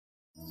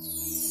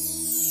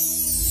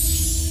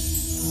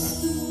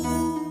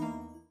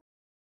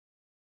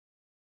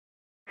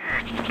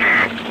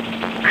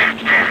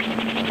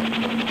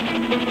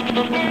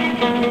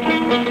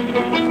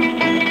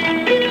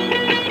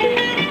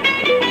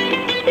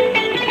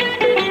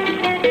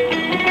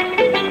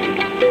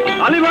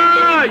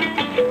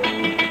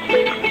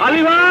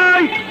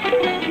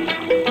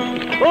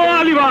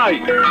ভাই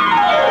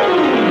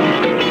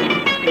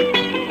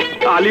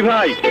আলী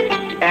ভাই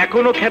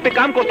এখনো খেতে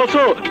কাম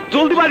করতেছো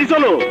জলদি বাড়ি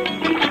চলো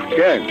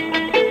কেন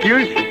কি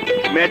হয়েছে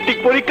ম্যাট্রিক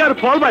পরীক্ষার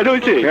ফল বাইর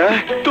হয়েছে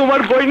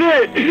তোমার বইনে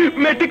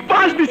ম্যাট্রিক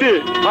পাস দিছে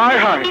হায়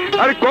হায়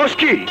আরে কস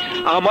কি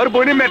আমার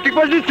বইনে ম্যাট্রিক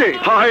পাস দিচ্ছে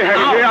হায়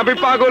হায় আমি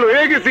পাগল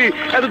হয়ে গেছি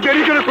এত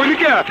দেরি করে কইলি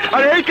কে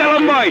আরে এই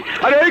কালাম ভাই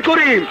আরে এই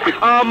করিম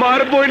আমার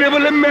বইনে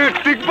বলে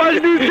ম্যাট্রিক পাস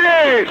দিছে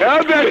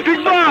হ্যাঁ ম্যাট্রিক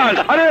পাস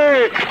আরে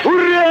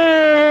হুররে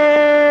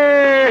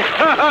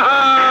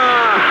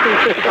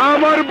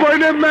আমার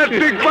বইনে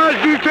ম্যাট্রিক পাস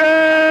দিছে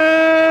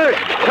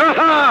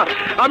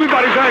আমি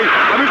বাড়ি যাই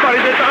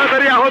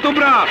তাড়াতাড়ি আহো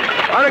তোমরা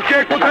আরে কে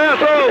কোথায়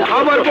আছো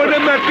আমার বইনে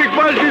ম্যাট্রিক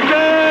পাস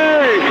দিছে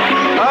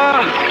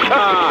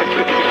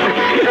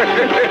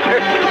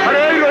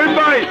আরে রহিম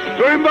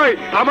ভাই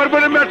আমার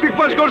বইনে ম্যাট্রিক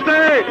পাস করছে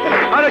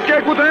আরে কে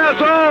কোথায়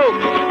আছো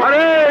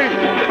আরে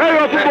এই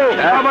অপূর্ব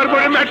আমার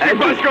বইনে ম্যাট্রিক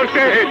পাস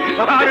করছে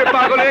আরে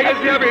পাগল হয়ে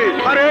গেছি আমি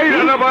আরে এই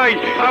রানা ভাই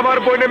আমার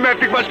বইনে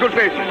ম্যাট্রিক পাস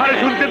করছে আরে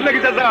শুনছেন নাকি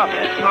চাচা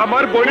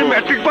আমার বইনে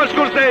ম্যাট্রিক পাস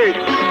করছে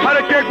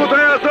আরে কে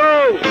কোথায় আছো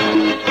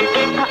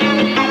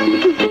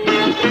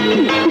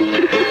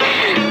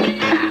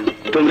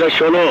তোমরা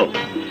শোনো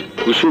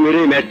কুসুমের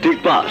এই ম্যাট্রিক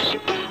পাস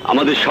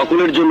আমাদের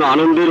সকলের জন্য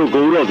আনন্দের ও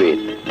গৌরবের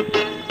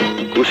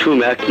কুসুম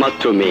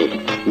একমাত্র মেয়ে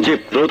যে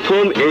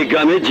প্রথম এই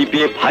গ্রামে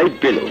জিপিএ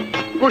 5 পেল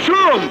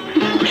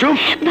কুসুম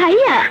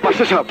ভাইয়া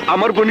মাস্টার সাহেব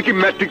আমার বোন কি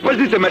ম্যাট্রিক পাস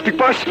দিয়েছে ম্যাট্রিক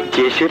পাস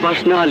যে সে পাস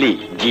না আলী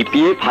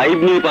জিপিএ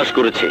 5 নিয়ে পাস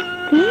করেছে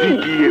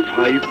জিপিএ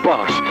 5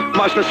 পাস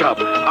মাস্টার সাহেব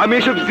আমি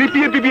এসব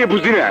জিপিএ পিপিএ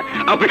বুঝি না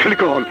আপনি খালি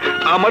কখন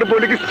আমার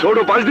বোন কি ছোট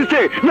পাস দিচ্ছে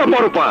না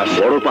বড় পাস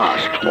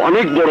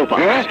অনেক বড়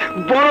পাস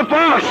বড়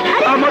পাস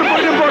আমার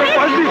বোনে বড়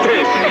পাস দিচ্ছে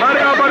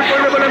আরে আমার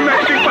বোনে বলে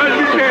ম্যাট্রিক পাস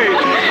দিচ্ছে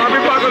আমি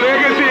পাগল হয়ে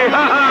গেছি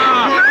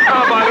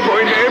আমার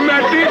বোনে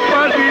ম্যাট্রিক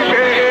পাস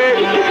দিচ্ছে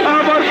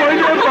আমার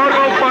বোনে বড়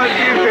পাস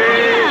দিচ্ছে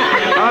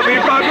আমি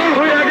পাগল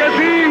হয়ে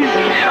গেছি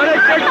আরে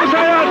কে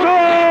কোথায় আছো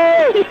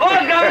ও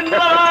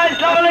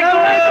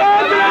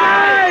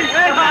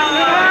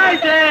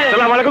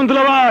সালাম আলাইকুম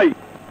দুলা ভাই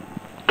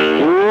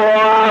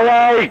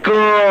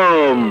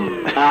ওয়ালাইকুম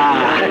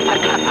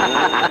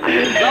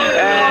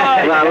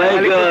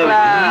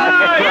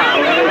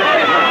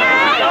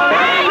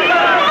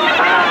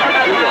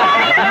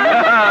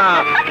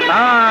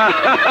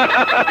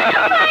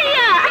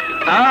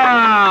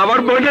আমার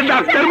বোনের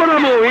ডাক্তার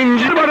বানাবো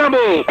ইঞ্জিনিয়ার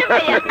বানাবো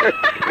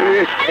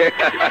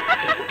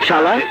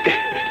শালা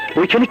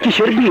ওইখানে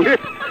কিসের বিয়ে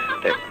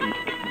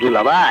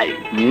দুলাভাই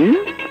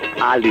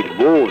আলীর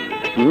বোন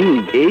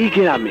এই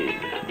গ্রামে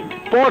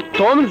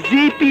প্রথম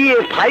জিপিএ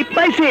 5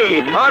 পাইছে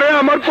আরে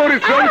আমার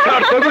পরিশ্রম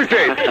সার্থক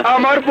হইছে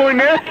আমার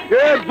বইনে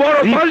বড়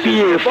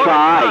জিপিএ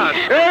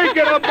 5 এই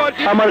গ্রাম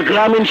আমার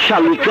গ্রামীণ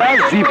শালিকা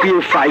জিপিএ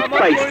 5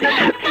 পাইছে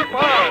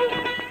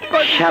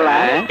শালা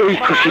এই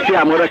খুশিতে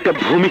আমার একটা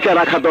ভূমিকা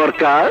রাখা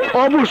দরকার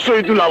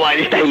অবশ্যই দুলাভাই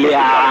তাইলে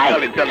আয়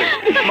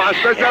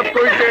মাস্টার সাহেব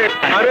কইছে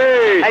আরে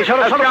এই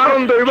সরো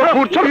আনন্দ হইব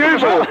ফুটছো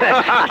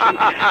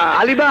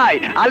আলী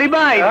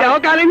ভাই দেখো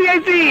কালে নিয়ে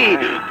আইছি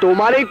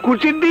তোমার এই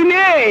খুশির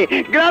দিনে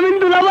গ্রামীণ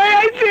দুলাভাই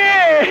আইছে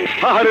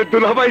আরে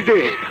দুলাভাই যে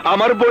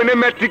আমার বইনে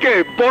ম্যাট্রিকে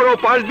বড়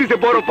পাস দিছে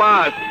বড়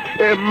পাস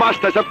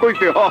মাস্টার সাহেব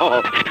কইছে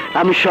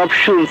আমি সব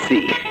শুনছি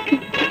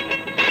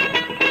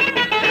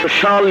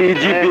শালি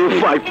জিপিএ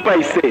 5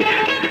 পাইছে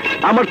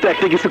আমার তো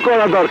একটা কিছু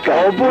করা দরকার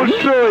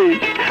অবশ্যই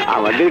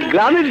আমাদের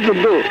গ্রামের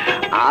জন্য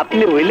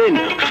আপনি হইলেন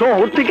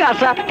শহর থেকে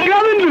আসা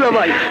গ্রামীণ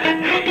দুলাভাই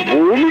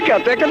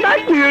ভূমিকাতে একটা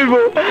দায়িত্ব হইব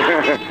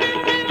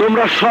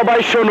তোমরা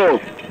সবাই শোনো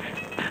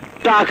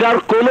টাকার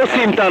কোনো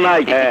চিন্তা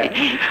নাই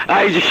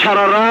আজ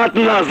সারা রাত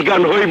নাচ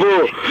গান হইব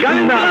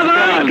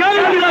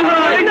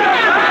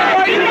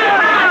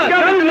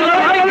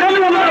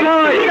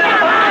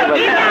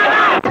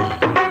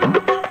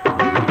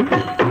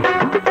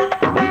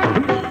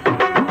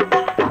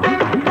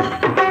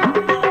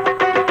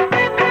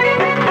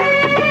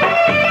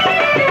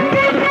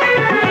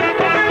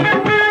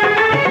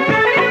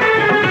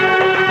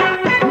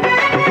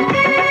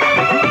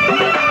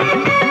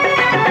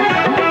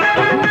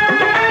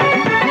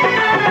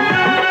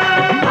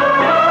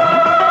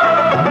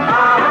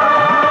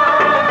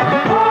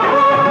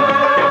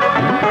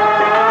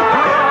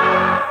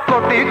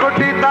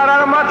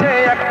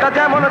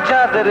যেমন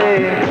চাঁদ রে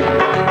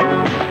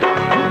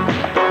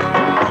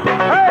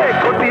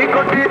কোটি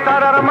কোটি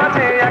তারার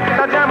মাঝে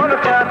একটা যেমন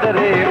চাঁদ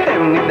রে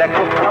তেমনি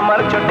দেখো আমার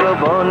ছোট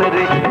বোন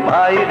রে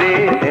ভাই রে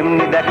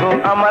তেমনি দেখো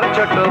আমার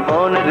ছোট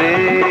বোন রে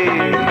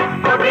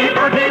কোটি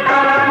কোটি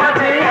তারার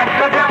মাঝে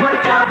একটা যেমন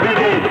চাঁদ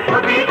রে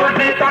কোটি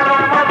কোটি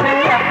তারার মাঝে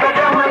একটা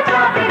যেমন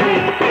চাঁদ রে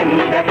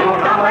তেমনি দেখো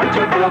আমার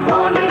ছোট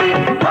বোন রে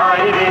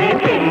ভাই রে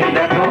তেমনি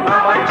দেখো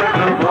আমার ছোট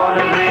বোন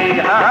রে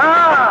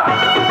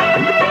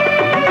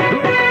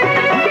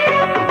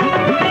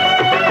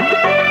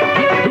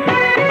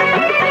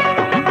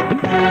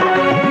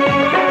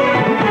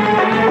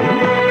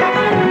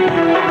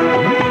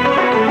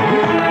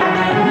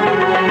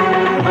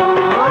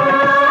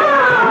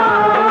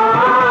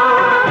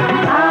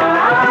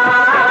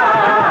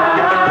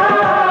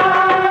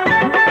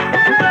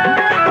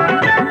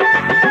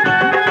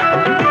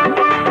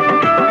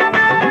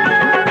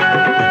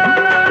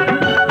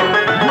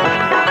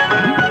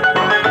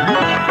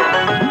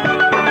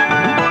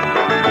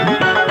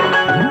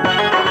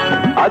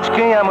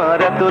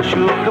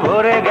সুখ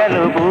ভরে গেল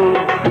বুক,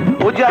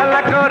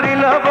 উজালা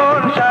করিল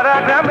বোন সারা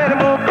গ্রামের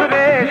মুখ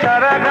রে,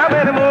 সারা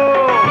গ্রামের মুখ।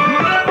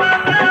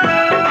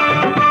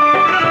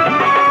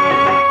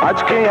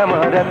 আজকে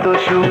আমার এত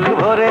সুখ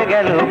ভরে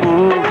গেল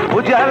বুক,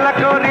 উজালা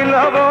করিল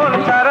বোন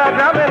সারা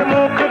গ্রামের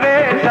মুখ রে,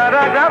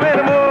 সারা গ্রামের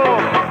মুখ।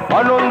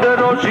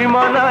 আনন্দের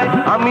সীমা নাই,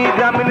 আমি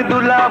গ্রামীণ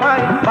দুলা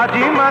ভাই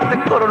বাজি মাত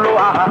করলো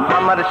আহা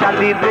আমার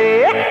শালি রে।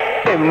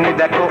 এমনি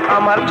দেখো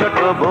আমার ছোট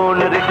বোন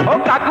রে, ও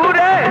কাকু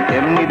রে,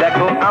 এমনি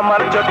দেখো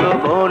আমার ছোট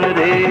বোন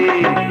রে।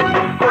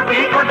 কোটি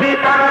কোটি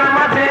তারার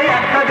মাঝে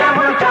একটা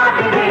যেমন চাঁদ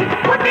রে,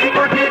 কোটি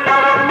কোটি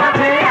তারার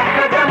মাঝে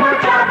একটা যেমন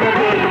চাঁদ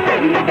রে।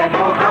 এমনি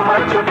দেখো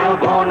আমার ছোট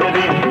বোন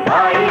রে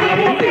ভাই রে,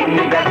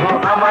 এমনি দেখো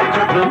আমার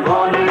ছোট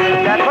বোন রে।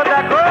 দেখো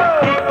দেখো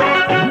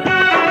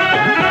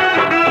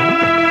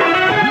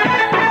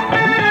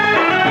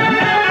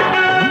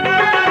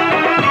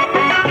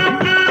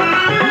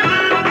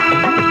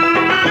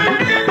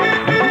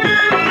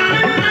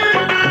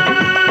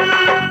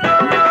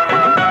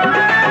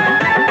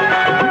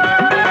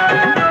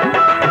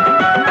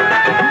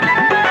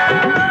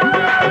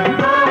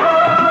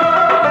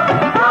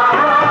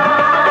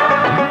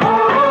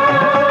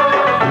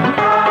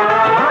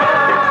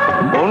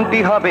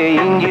হবে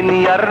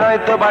ইঞ্জিনিয়ার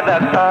নয়তো বা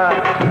ডাক্তার,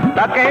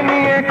 তাকে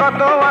নিয়ে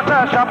কত আশা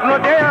স্বপ্ন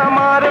যে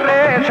আমার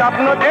রে,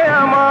 স্বপ্ন যে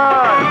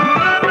আমার।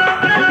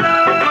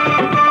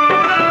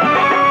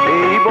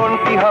 এই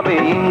বোনটি হবে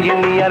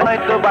ইঞ্জিনিয়ার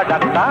নয়তো বা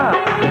ডাক্তার,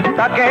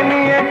 তাকে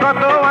নিয়ে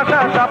কত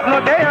আশা স্বপ্ন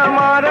যে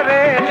আমার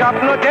রে,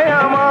 স্বপ্ন যে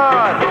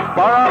আমার।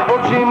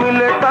 পড়াপড়শি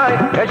মিলে তাই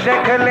এসে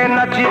খেলে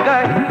নাচি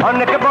গায়,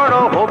 অনেক বড়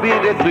হবি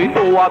রে তুই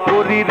দোয়া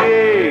করি রে।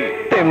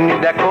 তেমনি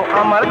দেখো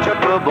আমার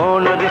ছোট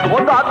বোন রে, ও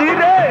দাদি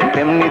রে,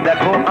 তেমনি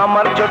দেখো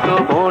আমার ছোট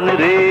বোন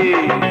রে।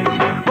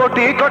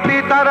 কোটি কোটি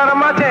তারার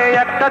মাঝে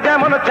একটা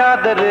যেমন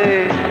চাঁদ রে,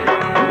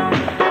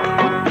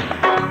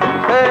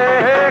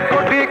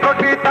 কোটি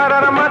কোটি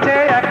তারার মাঝে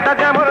একটা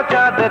যেমন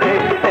চাঁদ রে।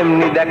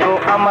 তেমনি দেখো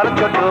আমার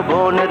ছোট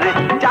বোন রে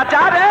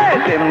চাচা রে,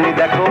 তেমনি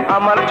দেখো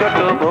আমার ছোট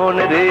বোন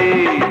রে।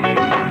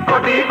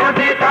 কোটি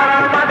কোটি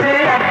তারার মাঝে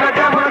একটা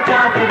যেমন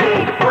চাঁদ রে,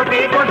 কোটি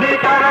কোটি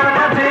তারার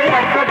মাঝে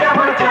একটা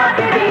যেমন চাঁদ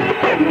রে।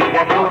 তেমনি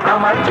দেখো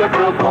আমার ছোট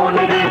বোন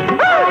রে,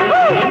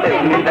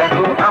 তেমনি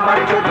দেখো আমার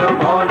ছোট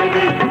বোন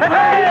রে,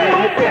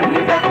 তেমনি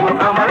দেখো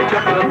আমার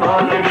ছোট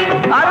বোন রে,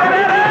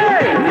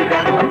 তেমনি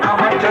দেখো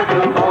আমার ছোট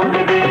বোন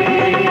রে।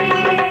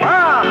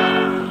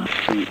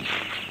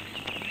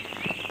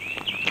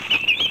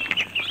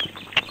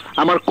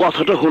 আমার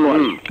কথাটা হলো,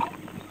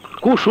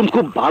 কুসুম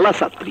খুব ভালো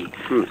ছাত্রী,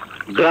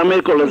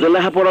 গ্রামের কলেজে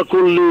লেখাপড়া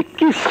করলে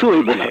কিছু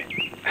হইব না,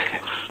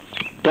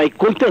 তাই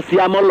কইতেছি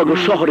আমার লগে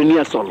শহরে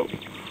নিয়ে চলো।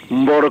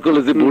 বড়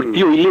কলেজে ভর্তি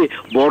হইলে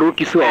বড়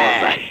কিছু হওয়া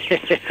যায়,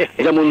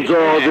 যেমন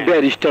জজ,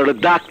 ব্যারিস্টার,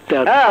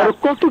 ডাক্তার, আর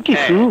কত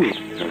কিছু।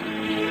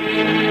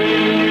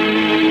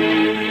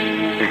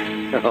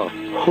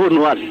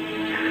 হনওয়ালি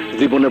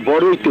জীবনে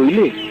বড় হইতে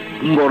হইলে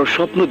বড়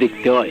স্বপ্ন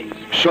দেখতে হয়।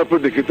 স্বপ্ন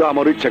দেখে তো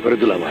আমারও ইচ্ছা করে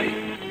দুলা ভাই,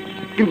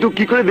 কিন্তু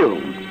কি করে দেব,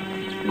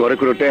 ঘরে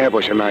কোনো টাকা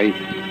পয়সা নাই।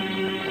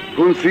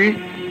 শুনছি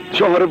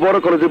শহরে বড়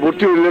কলেজে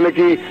ভর্তি হইলে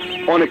নাকি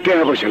অনেক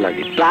টাকা পয়সা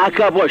লাগে।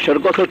 টাকা পয়সার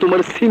কথা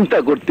তোমার চিন্তা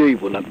করতে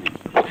হইব না,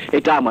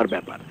 এটা আমার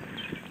ব্যাপার।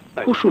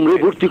 কুসুমরে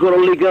ভর্তি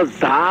করার লেগে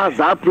যা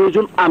যা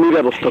প্রয়োজন আমি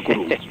ব্যবস্থা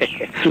করব।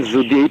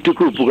 যদি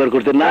এইটুকু উপকার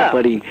করতে না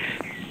পারি,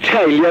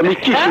 চাইলে আমি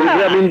কিশোর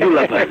গ্রামীণ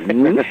দুলা ভাই।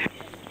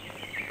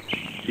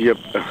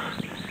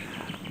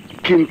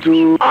 কিন্তু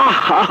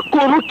আহা,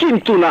 কোনো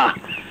কিন্তু না,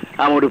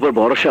 আমার উপর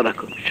ভরসা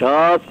রাখো,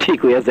 সব ঠিক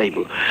হইয়া যাইব।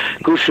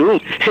 কুসুম,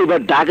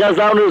 এবার ঢাকা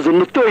যাওয়ানোর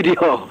জন্য তৈরি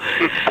হও,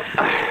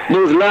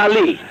 বুঝলা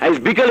আলী? আজ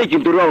বিকালে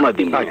কিন্তু রওনা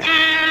দিন।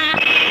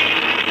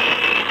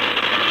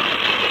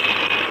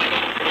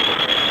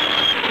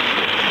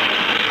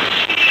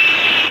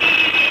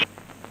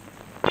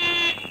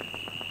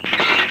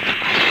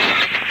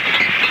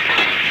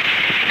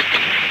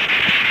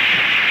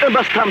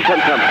 বাস থাম থাম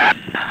থাম।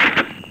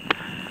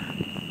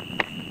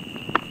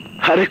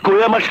 আরে কই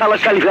আমার শালা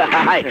শালিরা,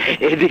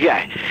 এদিকে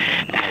আয়,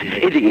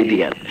 এদিকে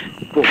এদিকে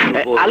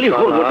আলী,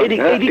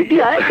 এদিক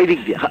দিয়ে আয়, এদিক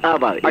দিয়ে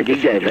আবার এদিক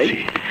দিয়ে আয় ভাই।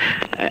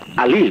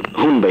 আলী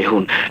হুন ভাই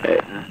হুন,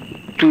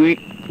 তুই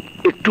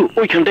একটু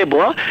ওইখানটায়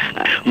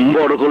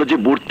বড় কলেজে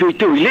ভর্তি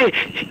হইতে হইলে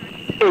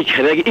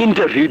এইখানে আগে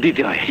ইন্টারভিউ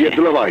দিতে হয়।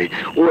 দুলা ভাই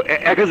ও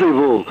একা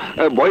যাইবো,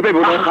 ভয়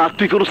পাইবো না?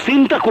 তুই কোনো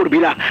চিন্তা করবি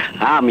না,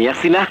 আমি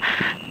আছি না,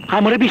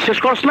 আমারে বিশ্বাস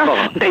করস না?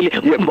 তাইলে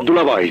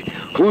দুলা ভাই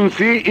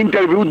শুনছি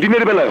ইন্টারভিউ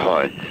দিনের বেলায়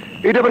হয়,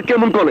 এটা আবার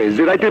কেমন কলেজ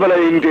যে রাতের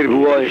বেলায়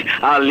ইন্টারভিউ হয়?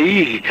 আলী,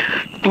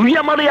 তুই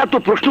আমার এত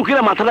প্রশ্ন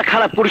করে মাথাটা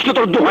খারাপ করিস না,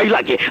 তোর দোহাই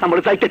লাগে, আমার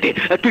চাইতে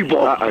তুই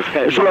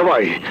দুলা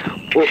ভাই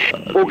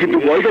ও কিন্তু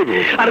ভয় পাইবো।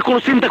 আর কোনো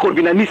চিন্তা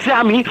করবি না, নিচে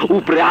আমি,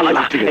 উপরে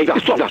আলাদা।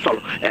 চলো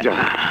চলো,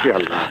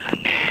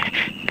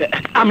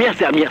 আমি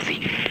আছি আমি আছি,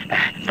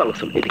 চলো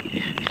চলো এদিকে,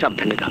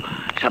 সাবধানে যাও,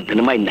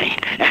 সাবধানে, মাইন নাই,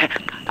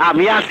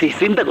 আমি আছি,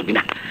 চিন্তা করবি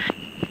না।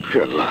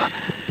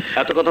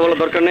 এত কথা বলার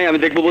দরকার নেই, আমি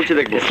দেখবো বলছি,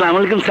 দেখবো। আসসালামু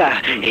আলাইকুম স্যার।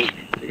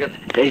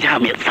 এই যে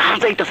আমি স্যার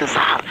যাইতেছে,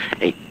 স্যার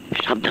এই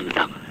সাবধানে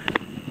থাক।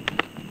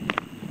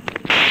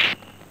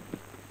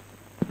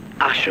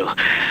 আসো।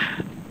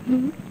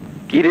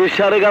 কিরে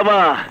সারে গামা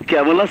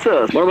কেমন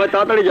আছিস? বড় ভাই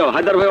তাড়াতাড়ি যাও,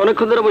 হায়দার ভাই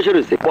অনেকক্ষণ ধরে বসে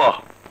রয়েছে। বাহ,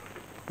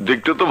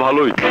 দেখতে তো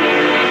ভালোই।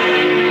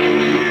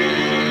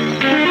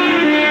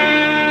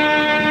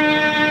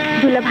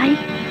 দুলা ভাই,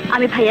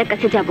 আমি ভাইয়ার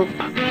কাছে যাব।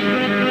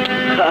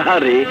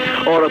 আরে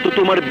ওরা তো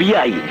তোমার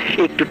বিয়াই,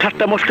 একটু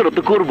ঠাট্টা মস্করা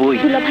তো করবোই।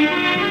 দুলা ভাই,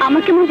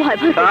 আমার কেমন ভয়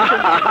ভয় করছে।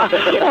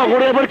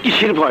 ওরে আবার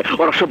কিসের ভয়?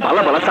 ওরা সব ভালো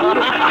ভালো ছাত্র।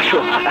 আসো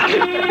আসো।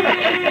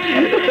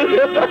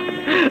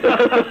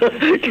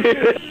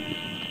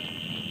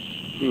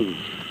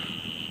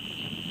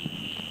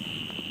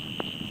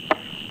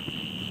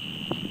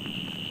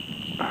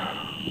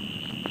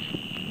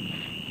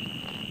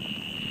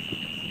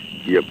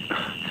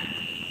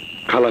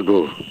 খালা গো,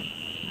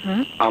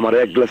 আমার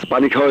এক গ্লাস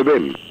পানি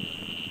খাওয়াবেন?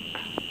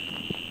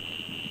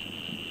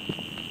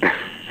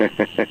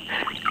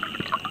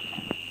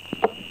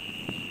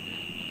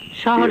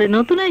 শহরে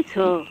নতুন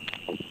আইছো?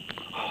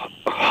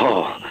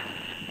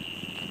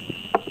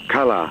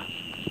 খালা,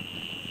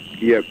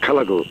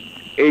 খালা গো,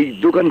 এই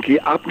দোকান কি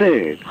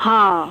আপনার?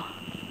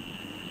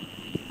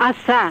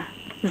 আচ্ছা,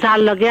 যার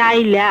লগে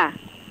আইলা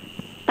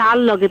তার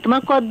লগে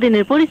তোমার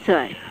কতদিনের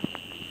পরিচয়?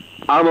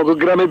 আমাকে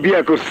গ্রামে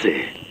বিয়া করছে,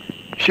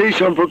 সেই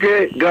সম্পর্কে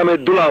গ্রামের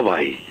দুলা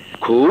ভাই।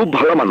 খুব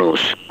ভালো মানুষ।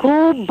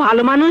 খুব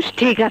ভালো মানুষ,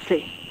 ঠিক আছে,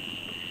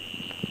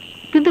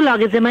 কিন্তু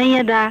লগে যে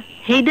মাইয়াডা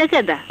হেইডা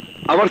কেডা?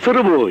 আমার ছোট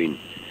বোন,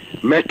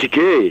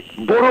 ম্যাট্রিকে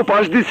বড়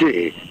পাস দিছে,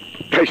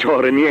 তাই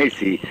শহরে নিয়ে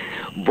আইছি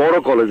বড়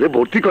কলেজে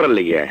ভর্তি করার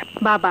লেগে।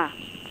 বাবা,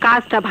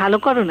 কাজটা ভালো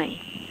করো নাই,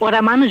 ওরা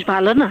মানুষ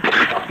ভালো না।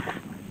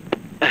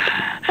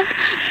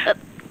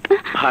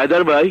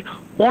 হায়দার ভাই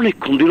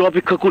অনেকক্ষণ ধরে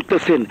অপেক্ষা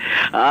করতেছেন।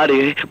 আরে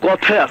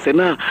কথায় আছে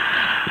না,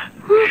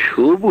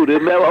 সবুরে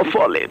মেওয়া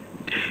ফলে।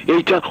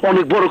 এইটা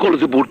অনেক বড়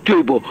কলেজে ভর্তি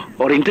হইব,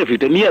 ওর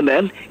ইন্টারভিউটা নিয়ে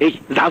নেন। এই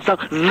যাও যাও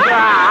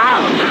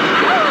যাও।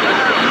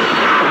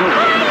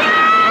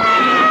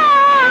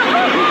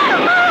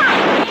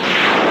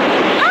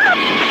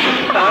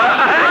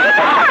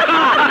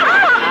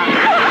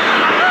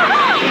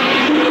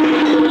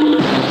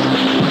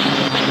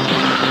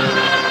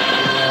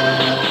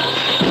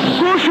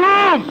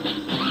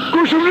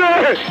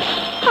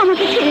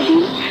 আমাকে ছেড়ে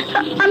দিন,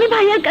 আমি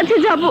ভাইয়ার কাছে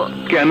যাব।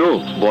 কেন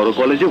বড়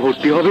কলেজে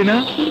ভর্তি হবে না?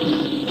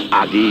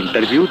 আগে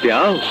ইন্টারভিউ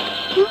দাও,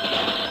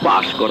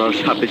 পাস করার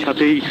সাথে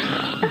সাথেই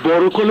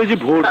বড় কলেজে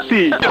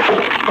ভর্তি।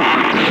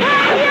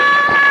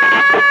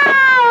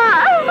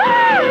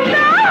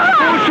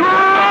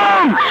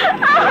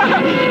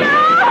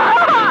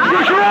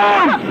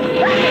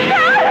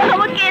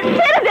 আমাকে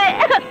ছেড়ে দে।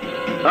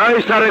 এই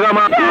সারে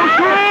গামা,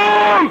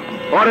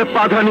 ওরে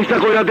পাধা নিচা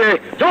কইরা দে।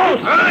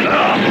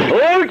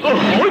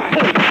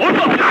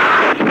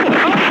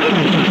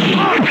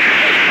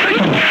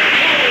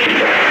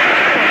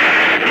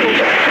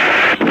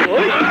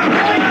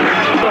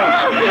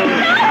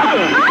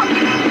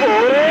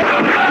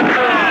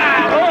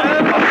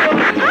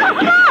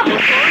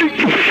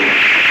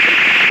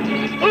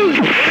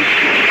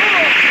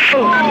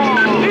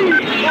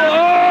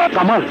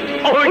 Kamal,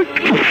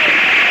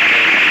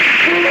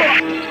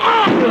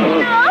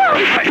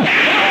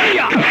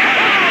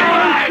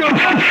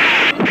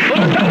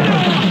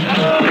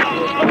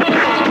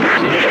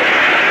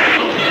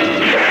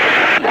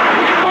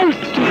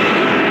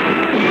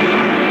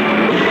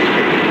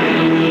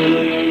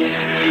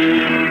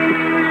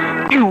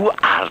 you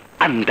are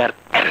under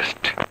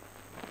arrest.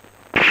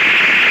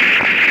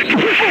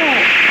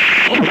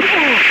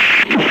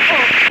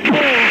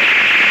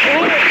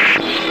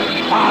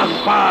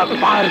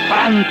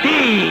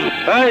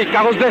 এই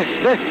কাগজ দে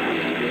দে।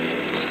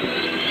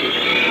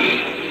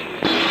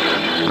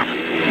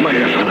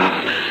 মাইরা ফেলা,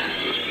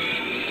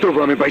 তবু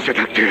আমি পয়সা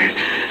থাকতে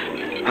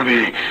আমি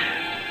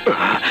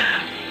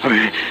আমি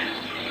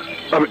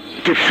আমি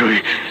টিপসই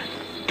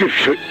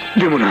টিপসই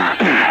দেব না।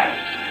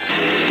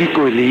 কি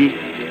কইলি?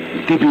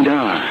 দিবি না?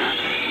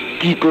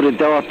 কি করে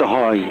দেওয়াতে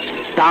হয়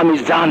তা আমি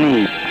জানি।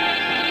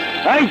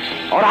 এই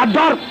ওর হাত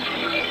ধর,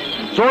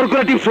 জোর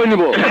করে টিপসই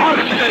নিব।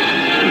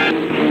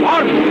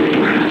 বল।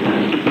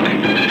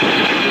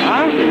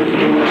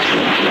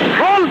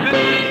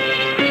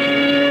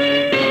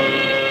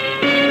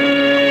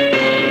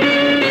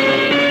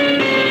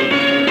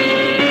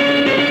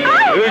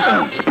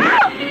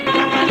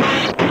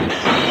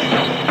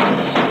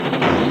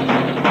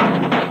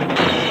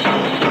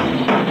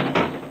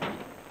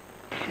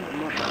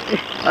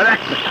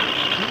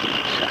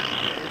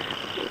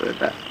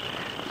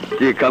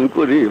 যে কাম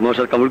করি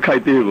মশার কামড়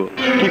খাইতে হইব।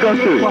 কি কাজ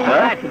তুই?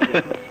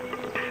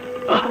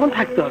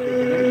 থাকতে হবে।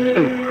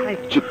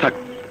 চুপ থাক,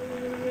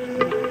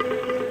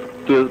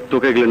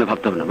 তোকে এগুলো না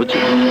ভাবতে হবে না,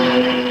 বুঝছিস?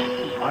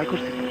 ভয়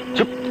করছে।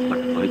 চুপ,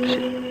 ভয়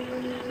কিসের?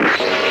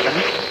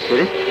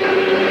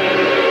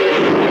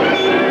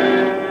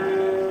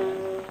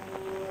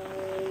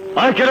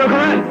 আয় কেন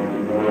ওখানে?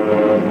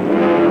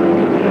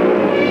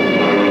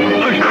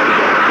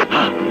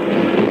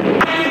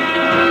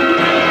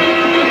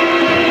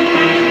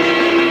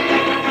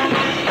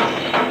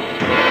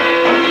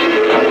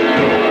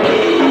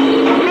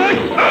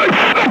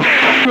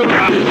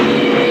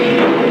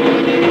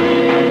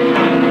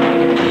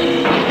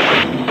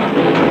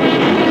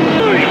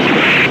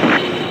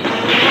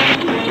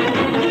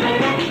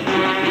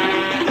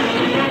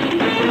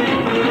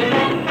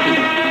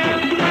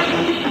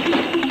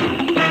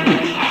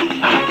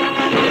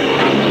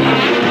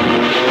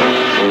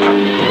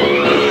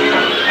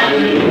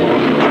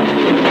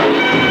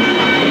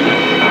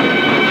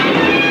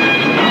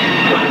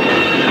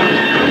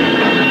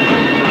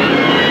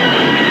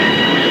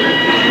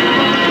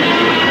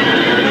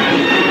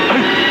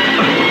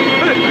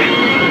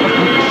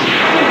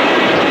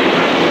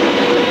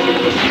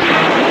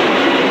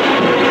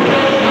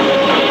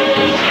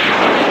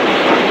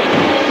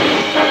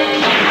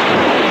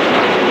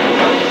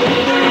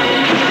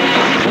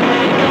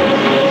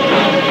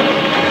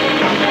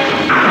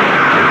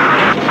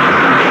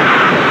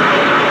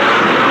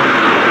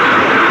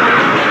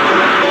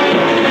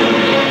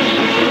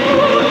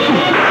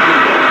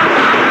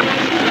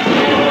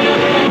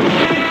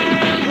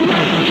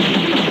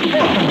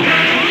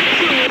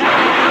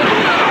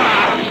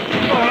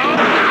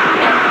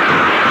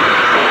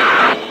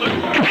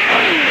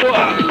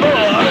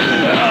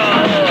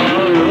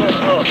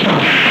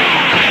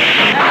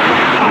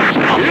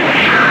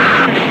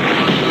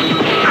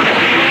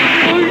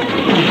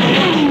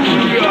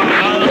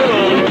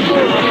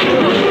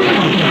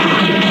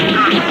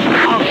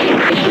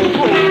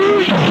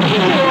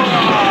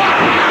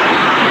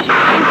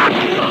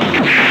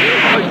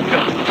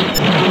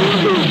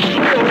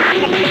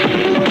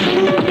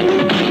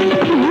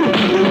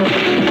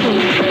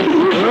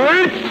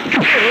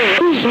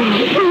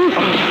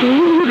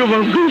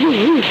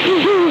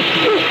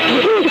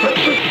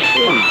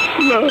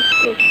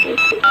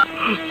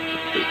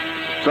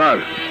 স্যার,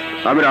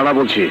 আমি রানা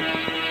বলছি।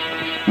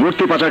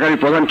 মূর্তি পাচারকারী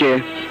প্রধানকে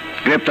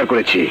গ্রেপ্তার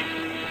করেছি।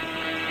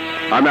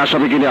 আমি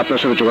আসামিকে নিয়ে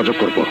আপনার সাথে যোগাযোগ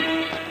করব।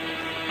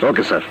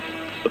 Okay sir.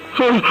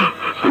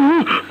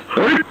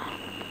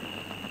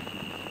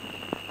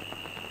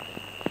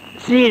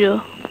 0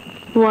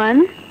 1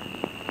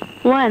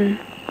 1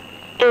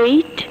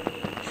 8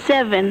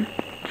 7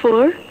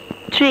 4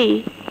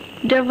 3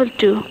 2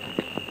 2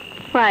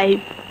 5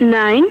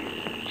 9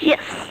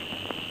 yes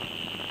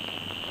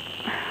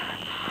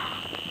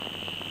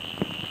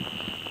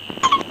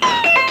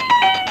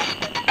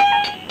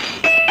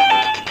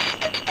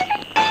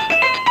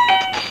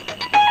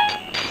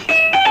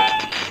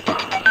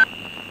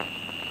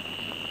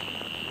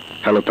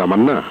হ্যালো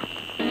তামান্না,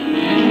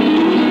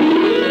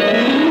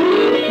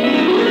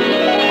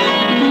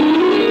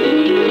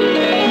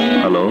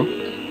 হ্যালো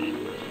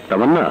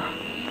তামান্না,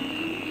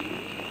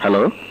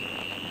 হ্যালো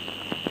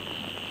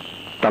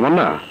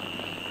তামান্না,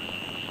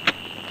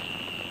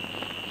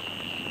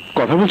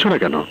 কথা বলছো না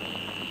কেন?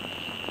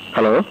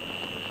 হ্যালো,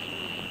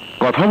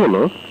 কথা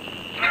বলো।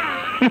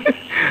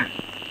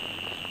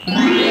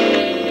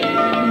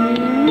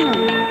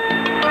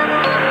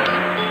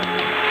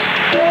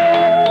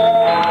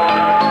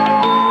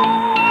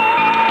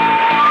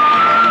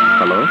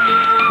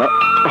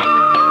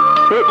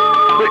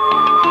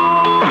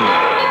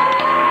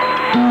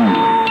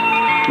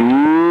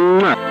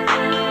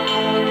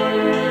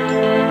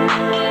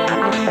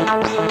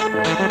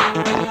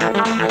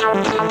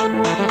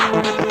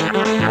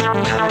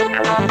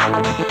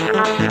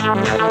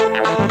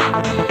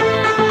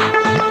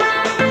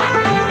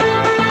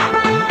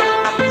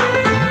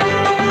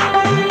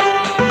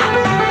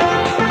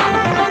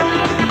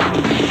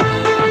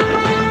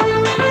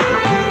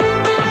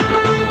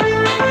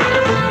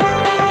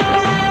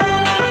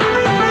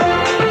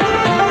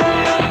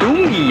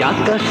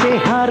 আকাশে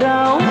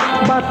হারাও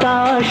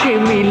বাতাসে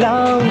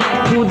মিলাও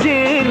খুঁজে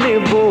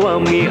নেব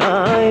আমি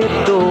আয়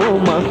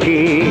তোমাকে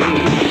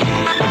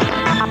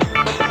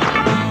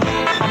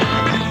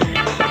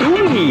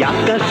তুমি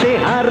আকাশে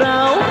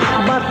হারাও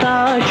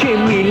বাতাসে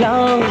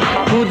মিলাও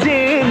খুঁজে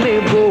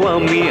নেব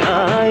আমি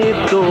আয়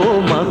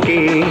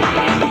তোমাকে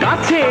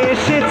কাছে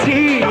এসেছি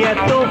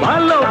এত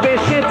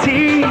ভালোবেসেছি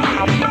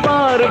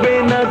পারবে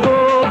না গো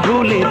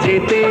ভুলে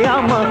যেতে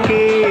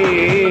আমাকে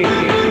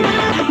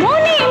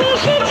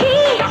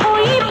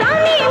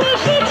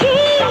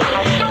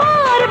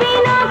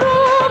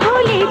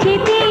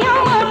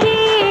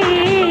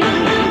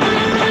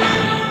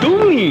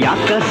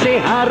আকাশে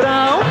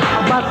হারাও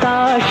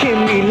বাতাসে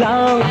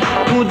মিলাও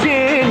খুঁজে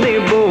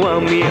নেব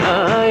আমি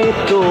আয়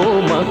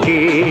তোমাকে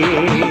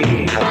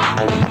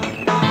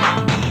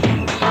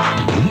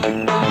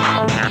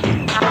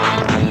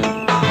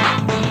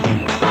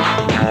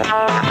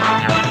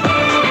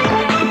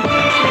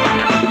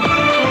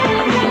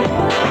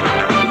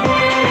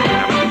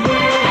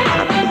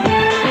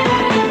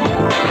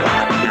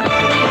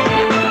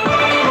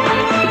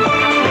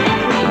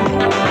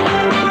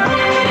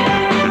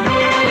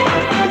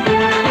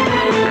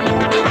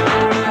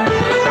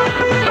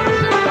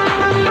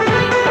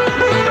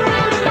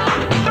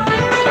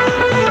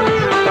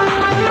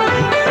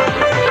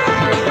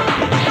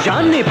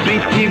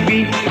পৃথিবী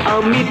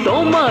আমি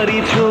তোমারই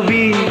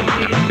ছবি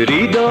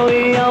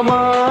হৃদয়ে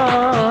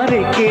আমার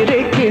রেখে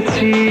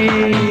রেখেছি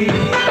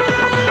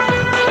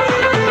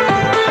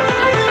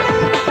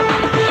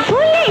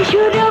ফুলে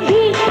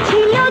সুরভি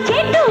ছিল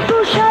যেটুকু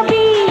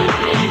সবই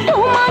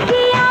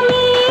তোমাকে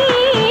আমি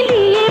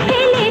দিয়ে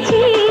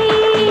ফেলেছি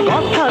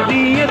কথা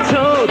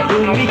দিয়েছো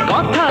তুমি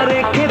কথা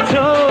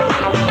রেখেছো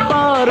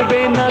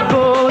পারবে না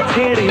গো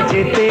ছেড়ে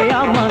যেতে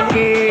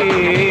আমাকে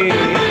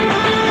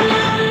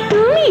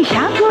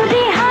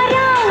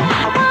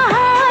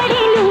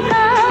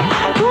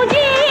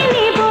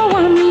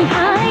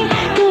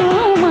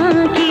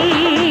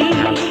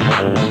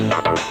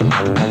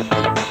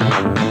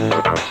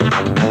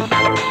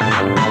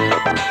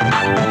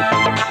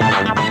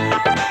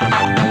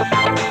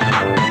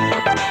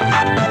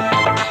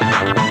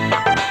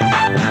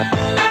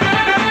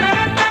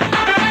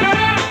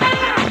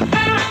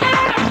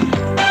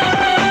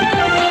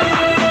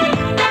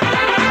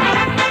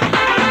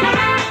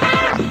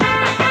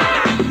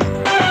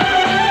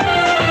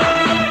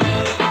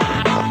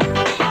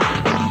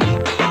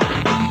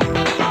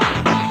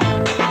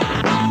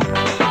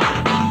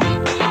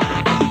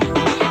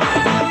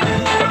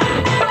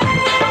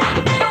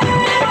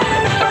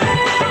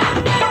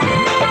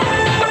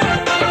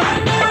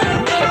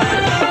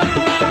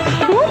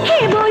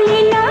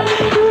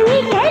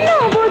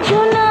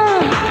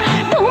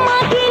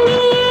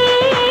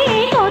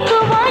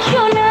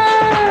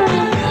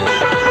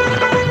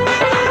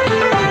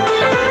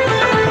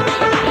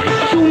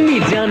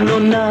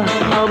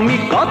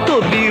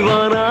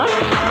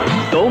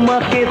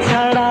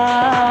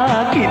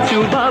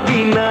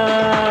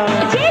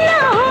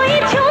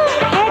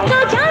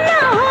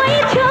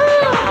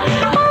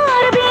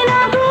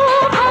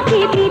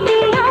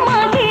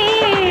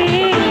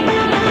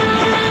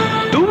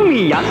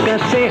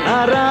আকাশে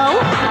হারাও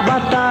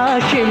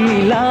বাতাসে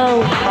মিলাও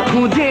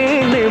খুঁজে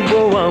নেব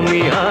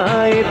আমি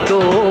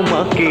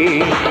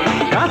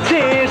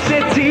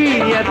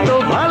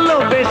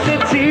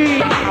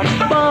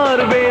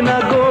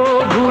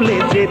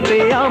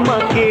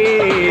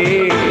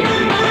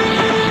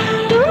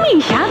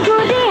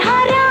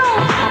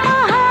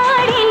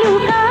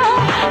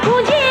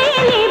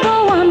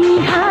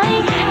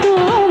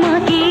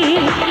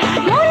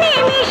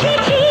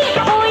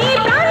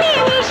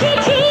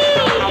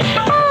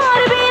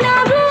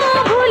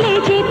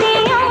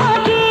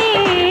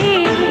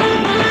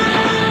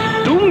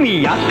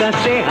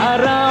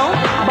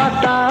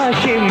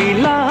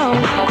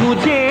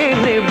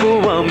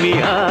আমি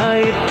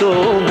আই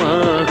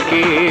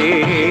তোমাকে।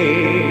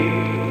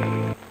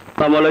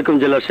 আসসালামু আলাইকুম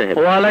জেলা সাহেব।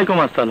 ওয়ালাইকুম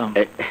আসসালাম।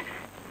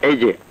 এই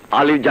যে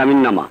আলীর জামিন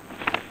নামা,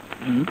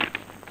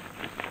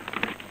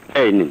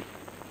 এই নিন।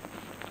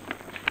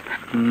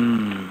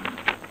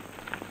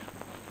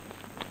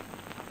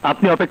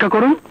 আপনি অপেক্ষা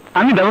করুন,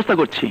 আমি ব্যবস্থা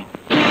করছি।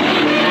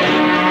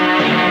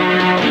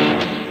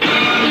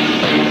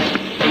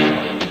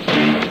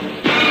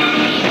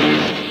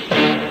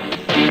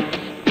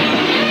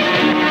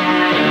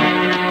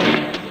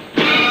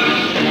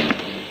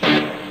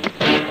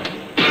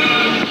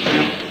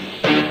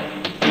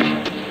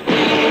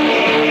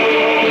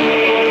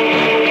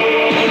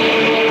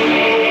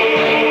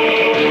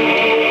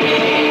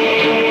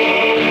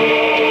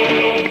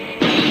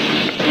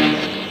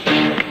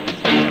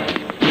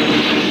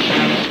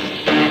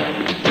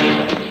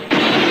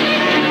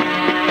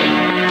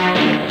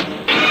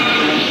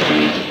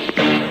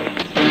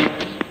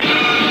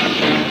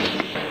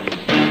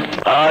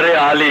 আরে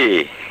আলী,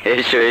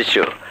 এসো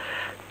এসো,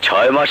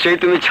 6 মাসেই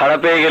তুমি ছাড়া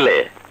পেয়ে গেলে।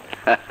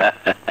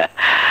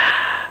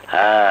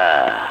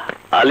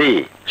 আলী,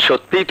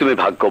 সত্যিই তুমি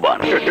ভাগ্যবান।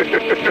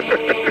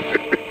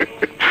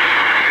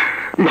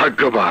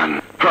 ভাগ্যবান?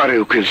 আরে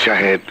উকিল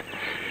সাহেব,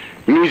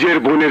 নিজের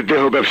বোনের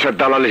দেহ ব্যবসার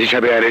দালাল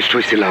হিসাবে অ্যারেস্ট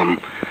হয়েছিলাম,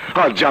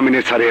 আর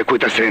জামিনে ছাড়িয়ে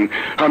কইতাছেন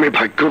আমি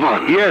ভাগ্যবান?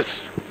 ইয়েস,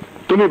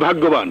 তুমি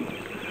ভাগ্যবান।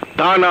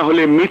 তা না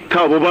হলে মিথ্যা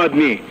অপবাদ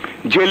নিয়ে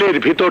জেলের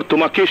ভিতর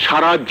তোমাকে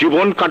সারা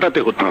জীবন কাটাতে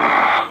হতো।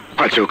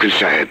 আচ্ছা উকিল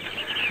সাহেব,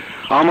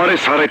 আমারে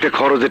সারাইতে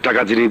খরচের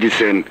টাকা যিনি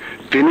দিচ্ছেন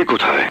তিনি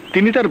কোথায়?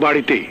 তিনি তার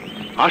বাড়িতে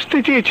আসতে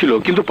চেয়েছিল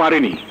কিন্তু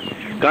পারেনি,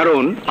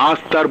 কারণ আজ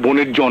তার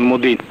বোনের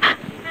জন্মদিন।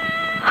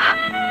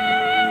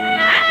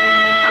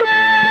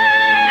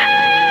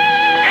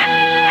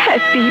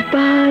 Happy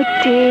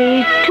birthday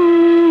to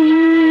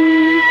you,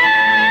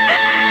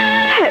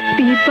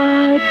 happy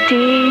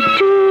birthday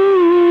to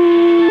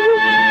you,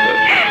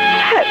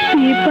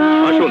 happy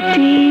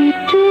birthday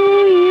to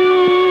you,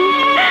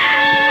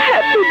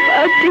 happy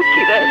birthday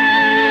Kiran,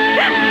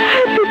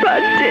 happy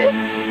birthday.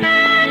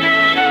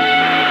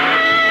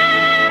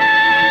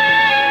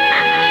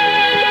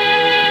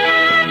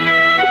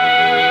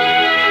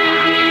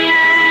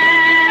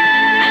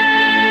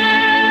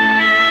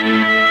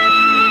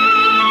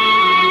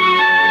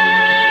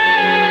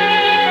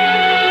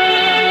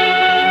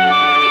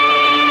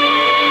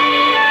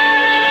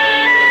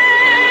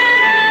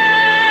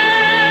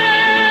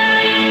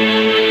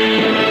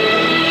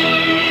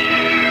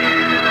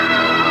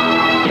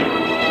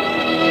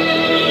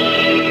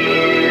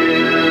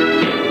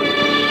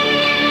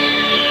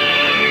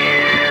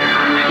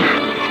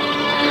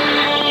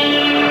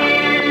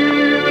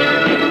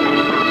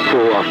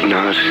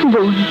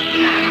 বোন,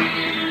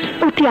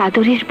 অতি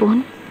আদরের বোন,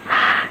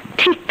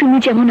 ঠিক তুমি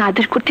যেমন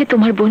আদর করতে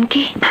তোমার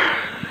বোনকে।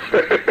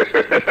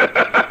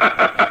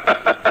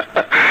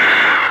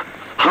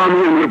 আমি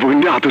আমার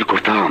বোনকে আদর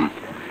করতাম,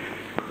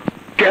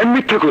 কেন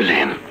মিথ্যা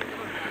করলেন?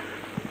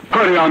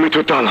 আরে আমি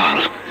তো দালাল,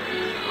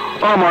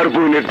 আমার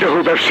বোনের দেহ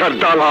ব্যবসার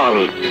দালাল।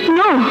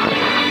 নো,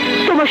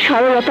 তোমার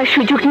সরলতার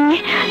সুযোগ নিয়ে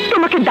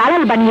তোমাকে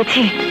দালাল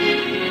বানিয়েছে।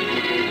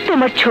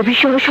 তোমার ছবি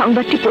সহ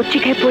সংবাদটি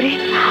পত্রিকায় পড়ে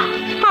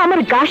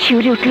আমার গা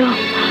শিউরে উঠল।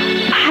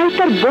 ভাই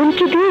তার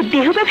বোনকে দিয়ে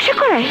দেহ ব্যবসা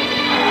করায়।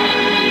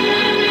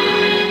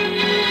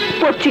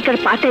 পত্রিকার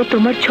পাতায়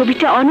তোমার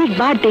ছবিটা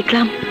অনেকবার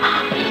দেখলাম,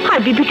 আর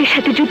বিবেকের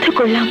সাথে যুদ্ধ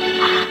করলাম।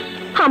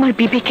 আমার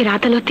বিবেকের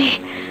আদালতে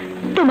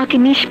তোমাকে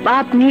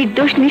নিষ্পাপ,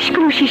 নির্দোষ,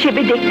 নিষ্ক্রোশ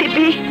হিসেবে দেখতে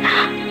পেয়ে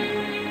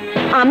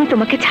আমি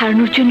তোমাকে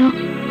ছাড়ানোর জন্য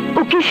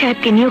উকিল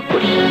সাহেবকে নিয়োগ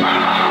করি।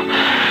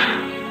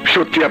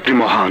 সত্যি আপনি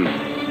মহান।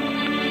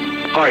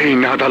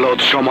 আইন, আদালত,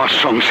 সমাজ,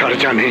 সংসার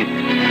জানে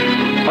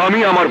আমি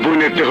আমার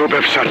বোনের দেহ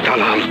ব্যবসার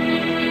দালাল।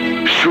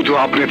 শুধু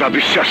আপনি তা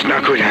বিশ্বাস না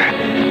করে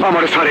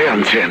আমার সারে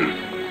আনছেন।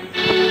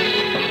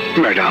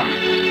 ম্যাডাম,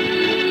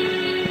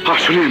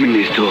 আসলে আমি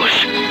নির্দোষ।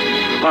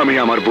 আমি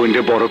আমার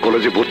বোনকে বড়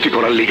কলেজে ভর্তি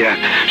করার লিগে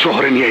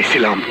শহরে নিয়ে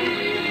এসেছিলাম,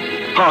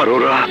 আর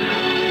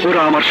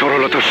ওরা আমার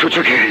সরলতার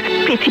সুযোগে।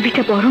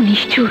 পৃথিবীটা বড়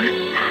নিষ্ঠুর,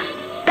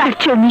 তার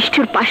চেয়ে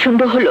নিষ্ঠুর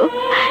পাষণ্ড হলো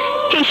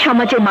এই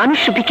সমাজের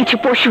মানুষরূপী কিছু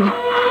পশু।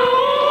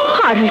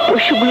 আর ওই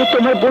পশুগুলো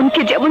তোমার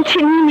বোনকে যেমন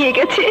ছিনিয়ে নিয়ে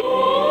গেছে,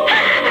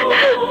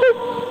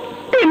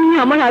 তেমনি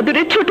আমার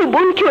আদরের ছোট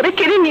বোনকে ওরা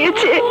কেড়ে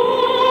নিয়েছে।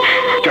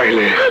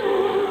 চাইলে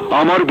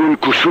আমার বোন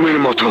কুসুমের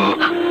মতো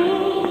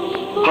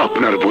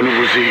আপনার বোন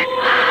বুঝি?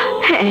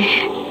 হ্যাঁ,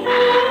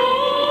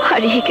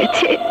 হারিয়ে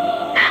গেছে।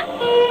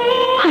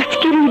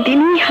 আজকের এই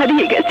দিনই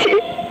হারিয়ে গেছে।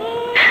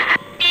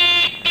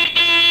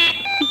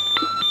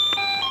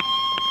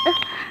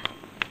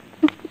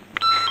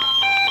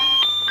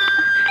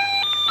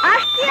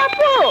 আসছি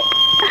আপু।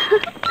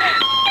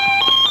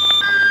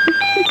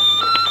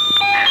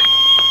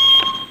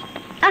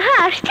 আহা,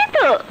 আসছি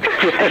তো।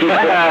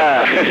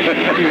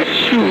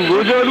 শুভ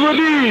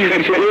জন্মদিন।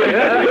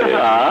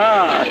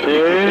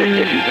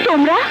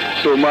 তোমরা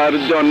তোমার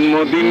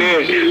জন্মদিনে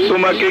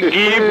তোমাকে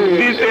গিফট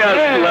দিতে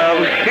আসলাম।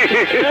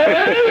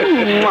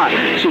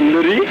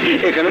 সুন্দরী,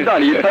 এখানে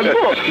দাঁড়িয়ে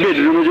থাকবো,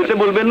 বেডরুমে যেতে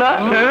বলবেন না?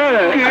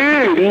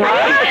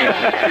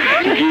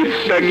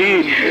 গিফটটা কি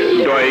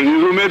ড্রয়িং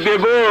রুমে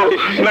দেব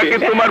নাকি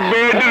তোমার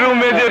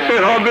বেডরুমে যেতে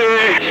হবে?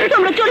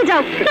 তোমরা চলে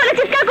যাও, তাহলে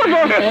চিৎকার করবো।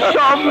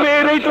 সব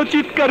মেয়েরাই তো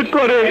চিৎকার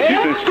করে,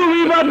 তুমি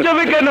বাদ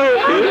যাবে কেন?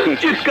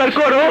 চিৎকার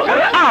করো,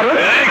 আরো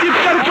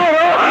চিৎকার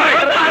করো।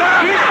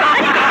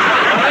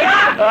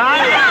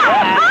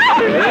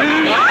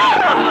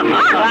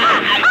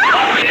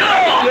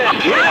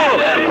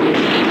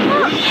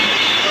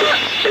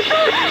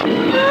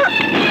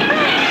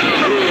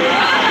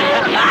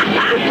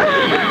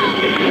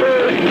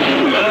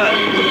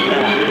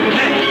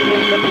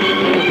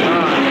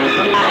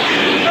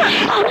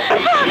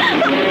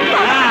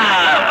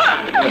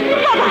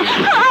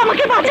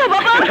 আমাকে বাঁচাও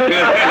বাবা।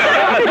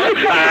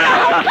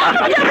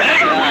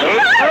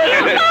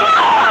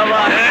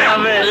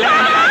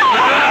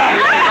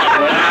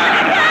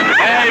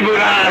 এই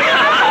বুড়া,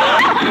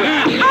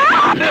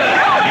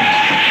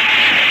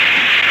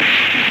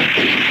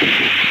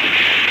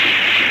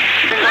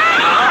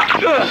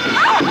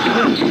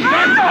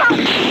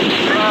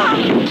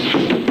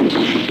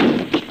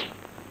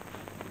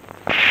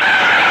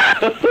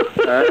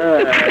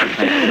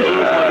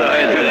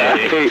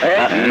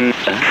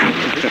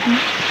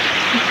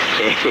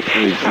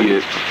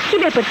 কি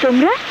ব্যাপার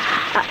তোমরা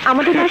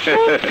আমাদের বাসায়?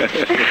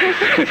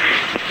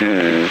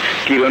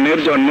 কিরণের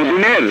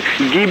জন্মদিনের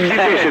গিফট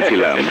দিতে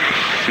এসেছিলাম।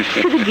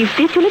 শুধু গিফট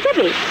দিয়ে চলে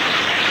যাবে?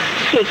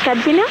 কেক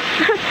কাটবে না?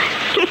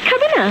 কেক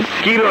খাবে না?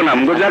 কিরণ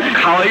আমগো যা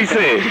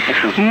খাওয়াইছে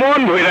মন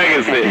ভইরা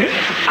গেছে,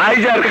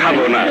 আইজ আর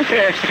খাবো না।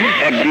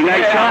 একদিন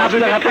আইসা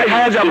আপনার হাতে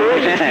খাওয়া যাবো।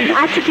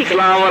 আচ্ছা ঠিক আছে।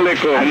 আসসালামু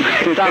আলাইকুম।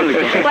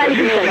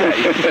 ওয়ালাইকুম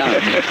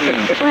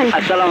সালাম।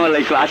 আসসালামু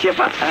আলাইকুম। আসি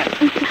আপা।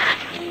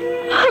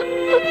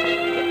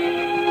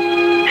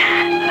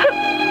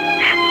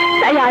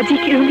 তাই আজই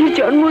কিরণের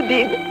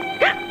জন্মদিন,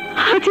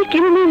 আজই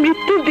কিরণের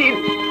মৃত্যুর দিন।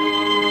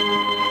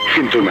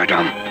 কিন্তু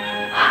ম্যাডাম,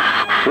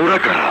 ওরা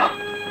কারা?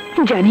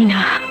 জানি না,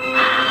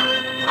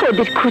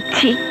 ওদের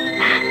খুঁজছি।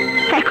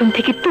 এখন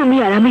থেকে তুমি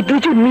আর আমি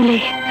দুজন মিলে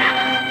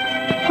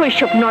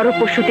ওইসব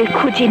নরপশুদের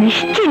খুঁজে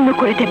নিশ্চিহ্ন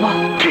করে দেব।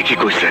 ঠিকই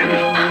কইছেন,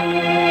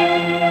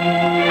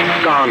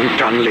 কান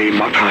টানলেই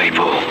মাথা আইব।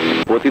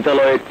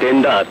 পতিতালয়ের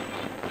টেন্ডার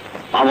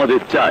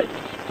আমাদের চাই,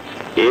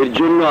 এর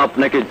জন্য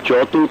আপনাকে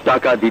যত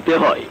টাকা দিতে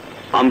হয়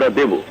আমরা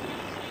দেব,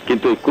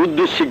 কিন্তু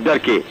কুদ্দুস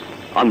শিকদারকে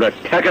আমরা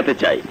ঠেকাতে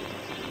চাই।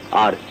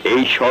 আর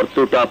এই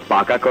শর্তটা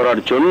পাকা করার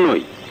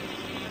জন্যই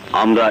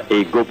আমরা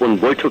এই গোপন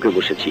বৈঠকে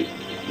বসেছি।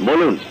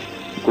 বলুন,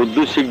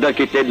 কুদ্দুস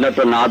শিকদারকে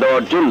টেন্ডারটা না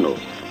দেওয়ার জন্য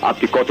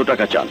আপনি কত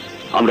টাকা চান?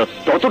 আমরা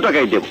তত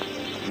টাকাই দেব।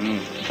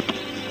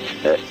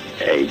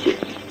 এই যে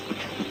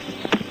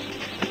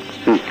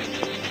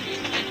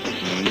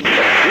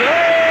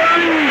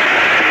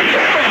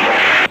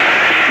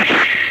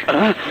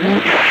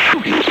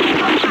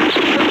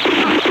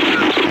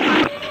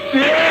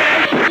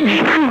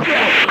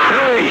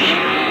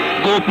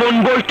গোপন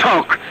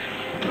বৈঠক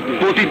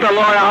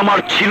পতিতালয় আমার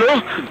ছিল,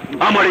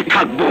 আমারই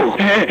থাকবো।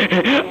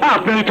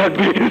 আপনারই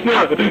থাকবে,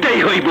 তাই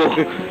হইব।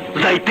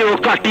 যাইতেও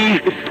কাটি,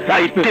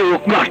 যাইতেও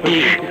কাটি,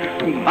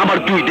 আমার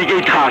দুই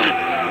দিকেই ধার।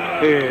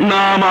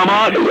 নাম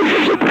আমার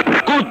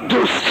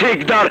কুদ্দুস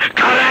শিকদার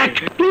খারাক।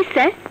 প্লিজ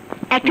স্যার,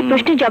 একটা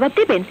প্রশ্নের জবাব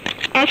দেবেন।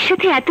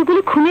 একসাথে এতগুলো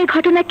খুনের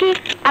ঘটনাকে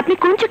আপনি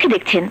কোন চোখে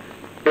দেখছেন?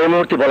 এই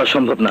মুহূর্তে বলা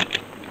সম্ভব না,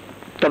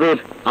 তবে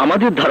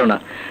আমাদের ধারণা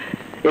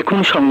এখন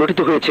সংগঠিত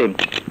হয়েছে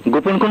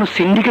গোপন কোনো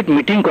সিন্ডিকেট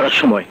মিটিং করার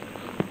সময়।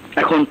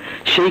 এখন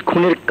সেই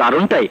খুনের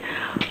কারণটাই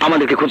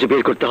আমাদেরকে খুঁজে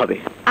বের করতে হবে।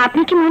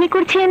 আপনি কি মনে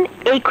করছেন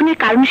এই খুনের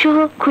কারণ সহ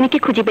খুনিকে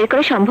খুঁজে বের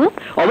করা সম্ভব?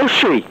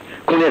 অবশ্যই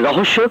খুনের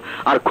রহস্য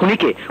আর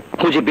খুনিকে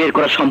খুঁজে বের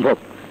করা সম্ভব,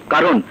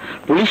 কারণ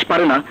পুলিশ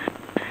পারে না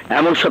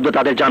এমন শব্দ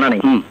তাদের জানা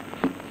নেই।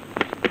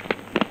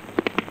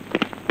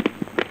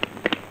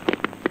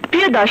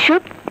 প্রিয়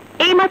দর্শক,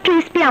 এইমাত্র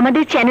এসপি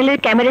আমাদের চ্যানেলের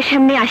ক্যামেরার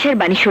সামনে আসার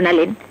বাণী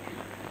শোনালেন।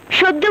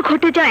 সদ্য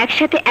ঘটে যাওয়া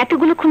একসাথে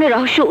এতগুলো খুনের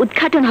রহস্য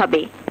উদ্ঘাটন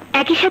হবে,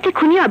 একই সাথে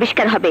খুনি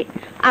আবিষ্কার হবে।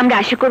 আমরা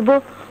আশা করব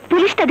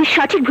পুলিশ তাদের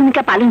সঠিক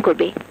ভূমিকা পালন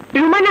করবে।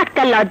 রুমান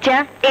আক্তার, লজ্জা,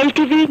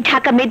 এলটিভি,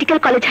 ঢাকা মেডিকেল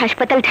কলেজ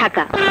হাসপাতাল,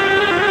 ঢাকা।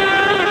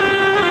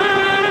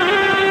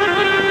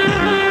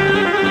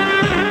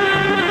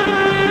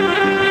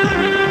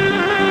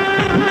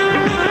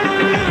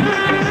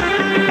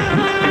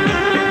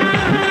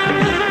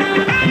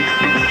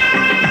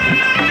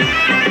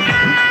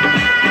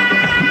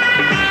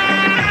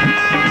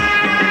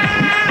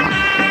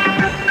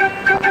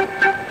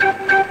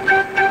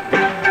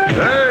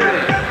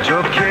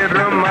 চোখের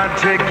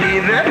মাঝে কি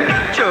রে,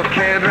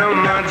 চোখের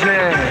মাঝে,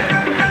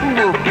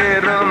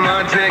 বুকের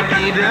মাঝে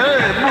কি রে,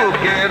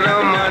 বুকের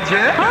মাঝে।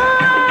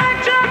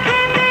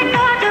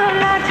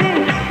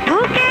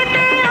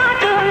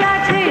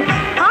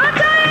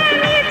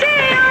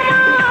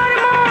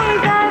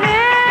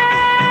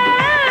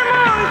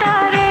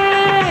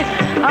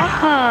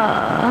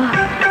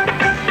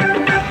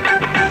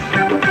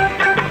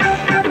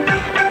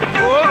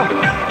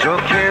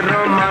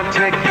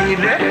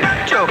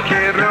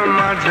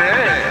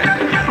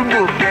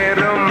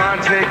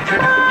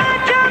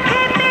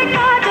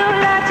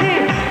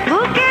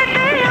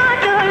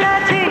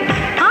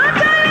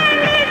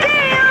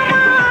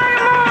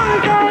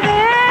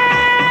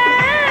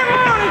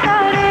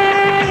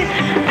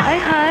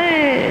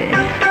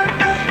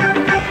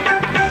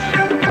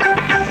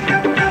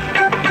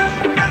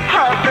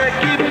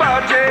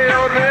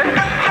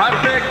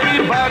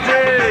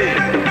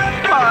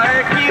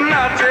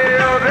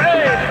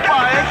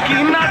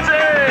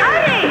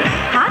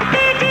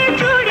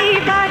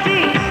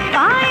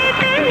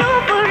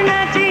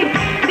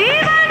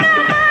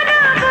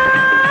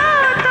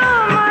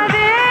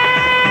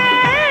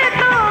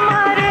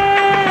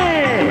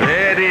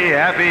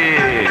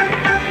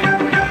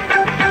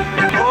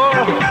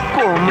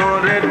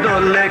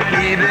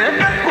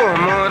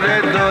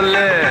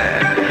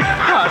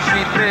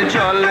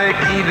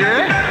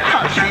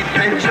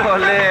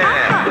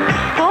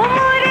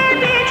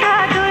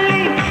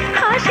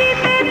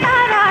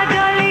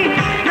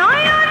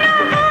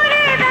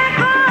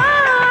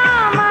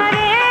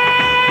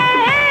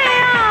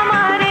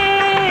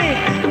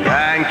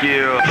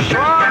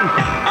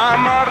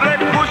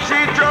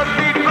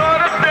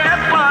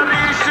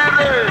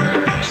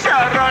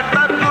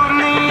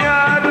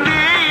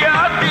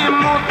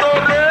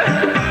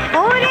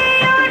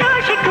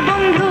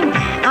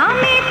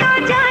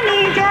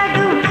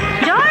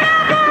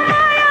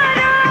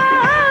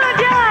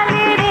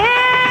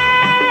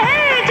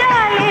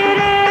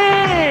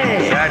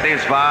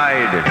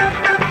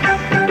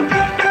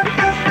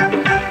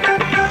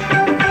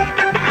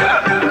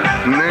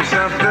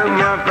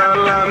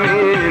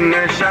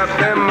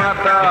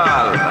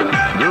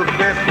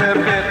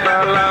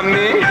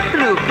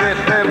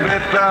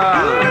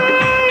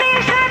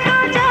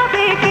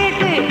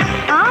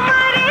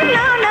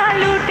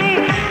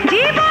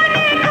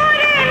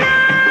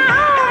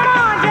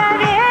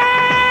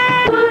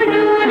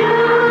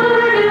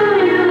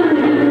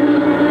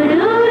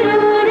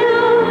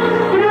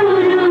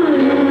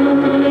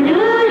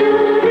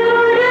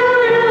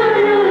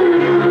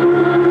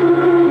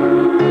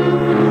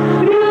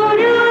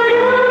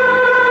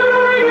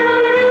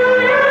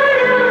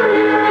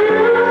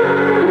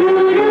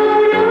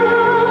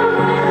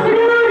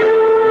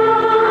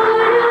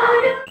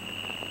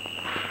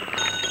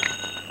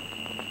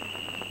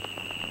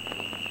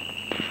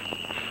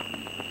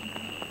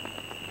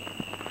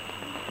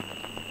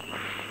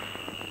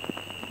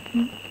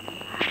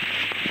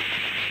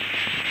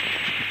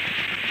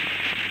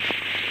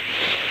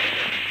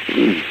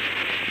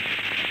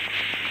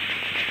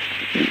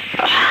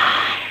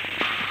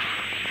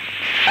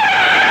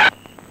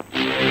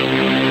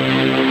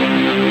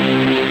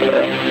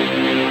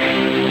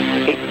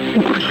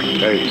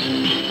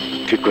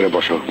 ঠিক করে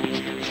বসো।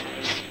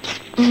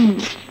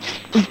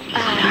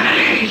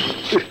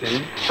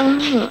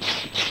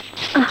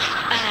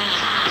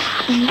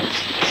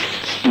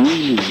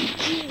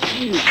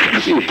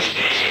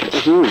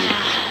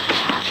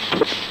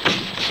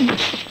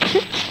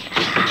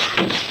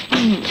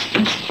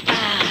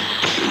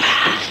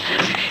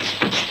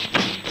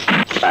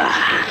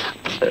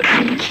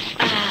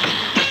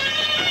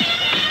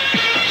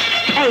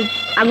 এই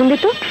আগুন দে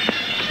তো।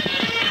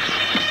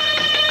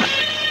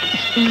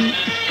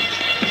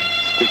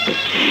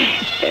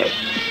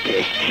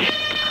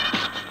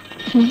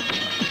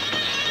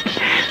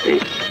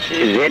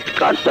 রেট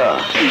কত?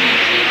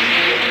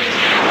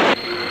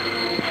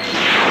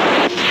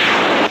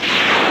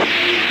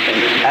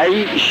 এই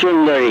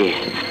সুন্দরী,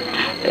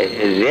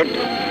 রেট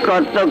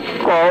কত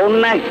কও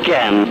না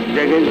কেন?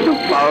 দেখে একটু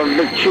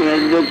পাউডার ছুঁয়ে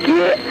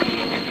দেখিয়ে।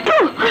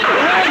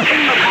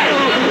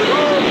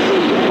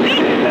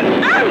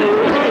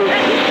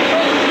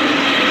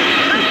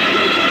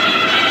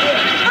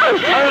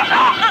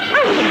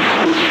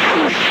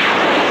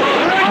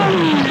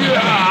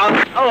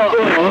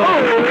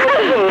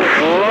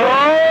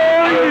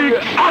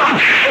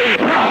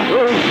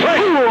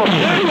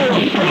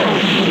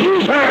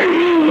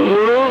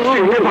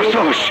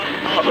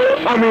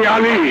 আমি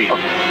আলী,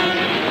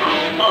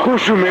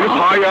 কুসুমের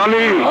ভাই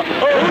আলী।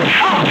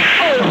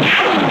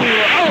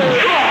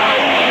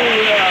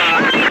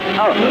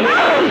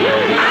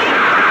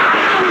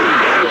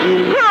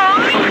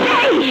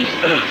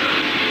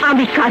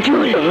 আমি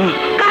কাজল,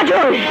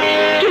 কাজল,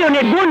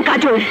 কিরণের বোন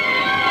কাজল।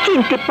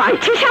 চিনতে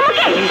পারছিস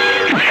আমাকে?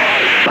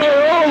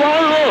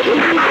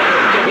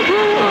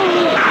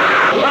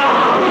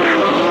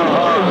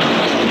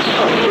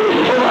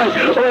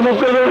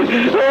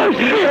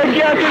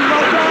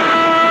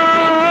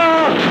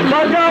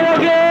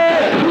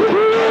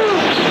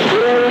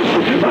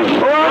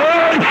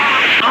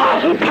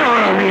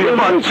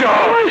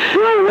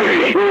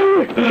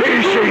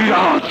 সেই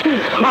রাত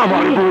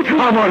আমার বোন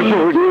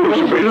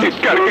কুসুমের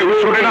চিৎকার কেউ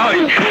শুনে নাই।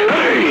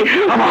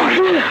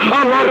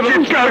 আমার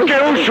চিৎকার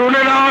কেউ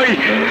শুনে নাই।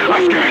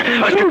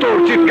 আজকে তোর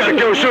চিৎকার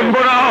কেউ শুনবো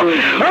না।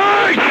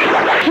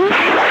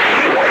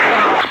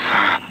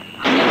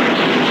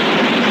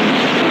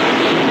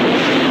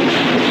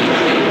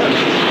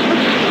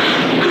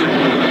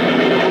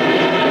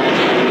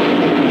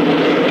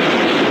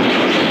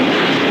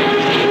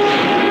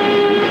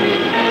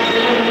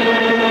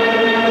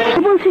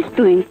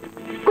 তুই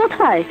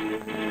কোথায়?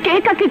 কে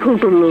কাকে খুন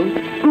করলো?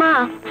 মা,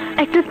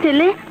 একটা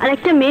ছেলে আর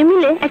একটা মেয়ে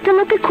মিলে একটা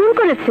লোককে খুন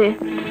করেছে।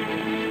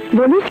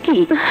 বলিস কি?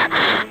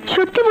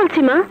 সত্যি বলছি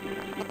মা।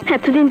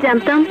 এতদিন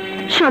জানতাম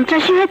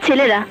সন্ত্রাসী হয়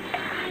ছেলেরা,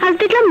 আজ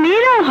দেখলাম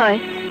মেয়েরাও হয়।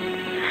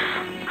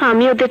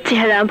 আমি ওদের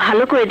চেহারা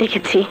ভালো করে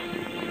দেখেছি,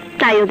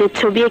 তাই ওদের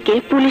ছবি এঁকে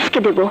পুলিশকে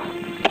দেব।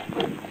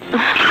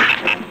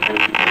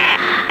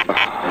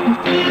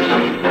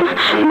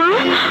 মা,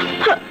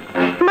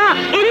 মা,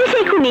 এরই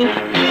সেই খুনি।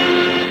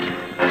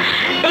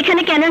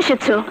 এখানে কেন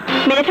এসেছো?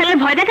 মেরে ফেলার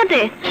ভয় দেখাতে?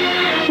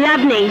 লাভ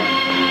নেই,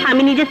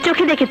 আমি নিজের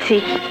চোখে দেখেছি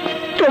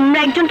তোমরা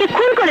একজনকে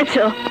খুন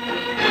করেছো।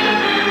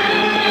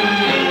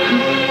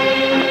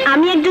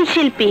 আমি একজন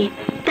শিল্পী,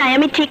 তাই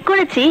আমি ঠিক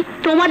করেছি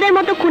তোমাদের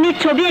মতো খুনির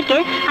ছবি এঁকে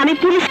আমি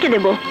পুলিশকে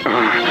দেব।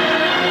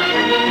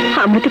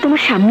 আমরা তো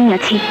তোমার সামনেই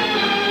আছি,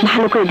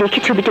 ভালো করে দেখে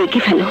ছবিটা এঁকে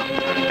ফেলো।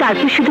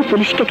 তারপর শুধু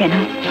পুলিশকে কেন,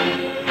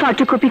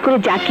 ফটোকপি করে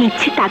যাকে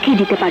ইচ্ছে তাকেই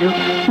দিতে পারো,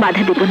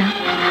 বাধা দেব না।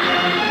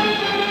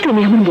 তুমি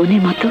আমার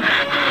বোনের মতো,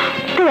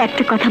 তো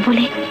একটা কথা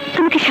বলে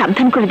তোমাকে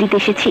সাবধান করে দিতে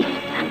এসেছি।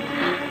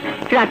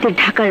 রাতের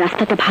ঢাকার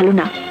রাস্তাটা ভালো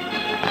না,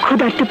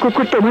 ক্ষুধার্ত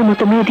কুকুর তোমার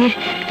মতো মেয়েদের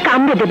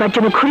কামড়ে দেবার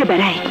জন্য ঘুরে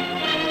বেড়ায়।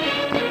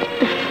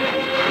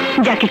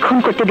 যাকে খুন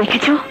করতে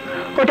দেখেছো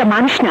ওটা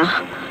মানুষ না,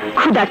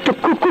 ক্ষুধার্ত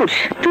কুকুর।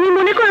 তুমি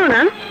মনে করো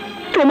না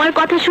তোমার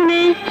কথা শুনে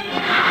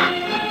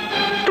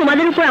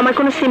তোমাদের উপর আমার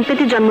কোনো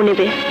সিম্পেথি জন্ম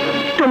নেবে?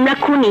 তোমরা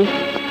খুনি,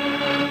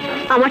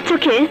 আমার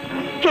চোখে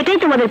এটাই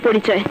তোমাদের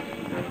পরিচয়।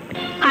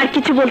 আর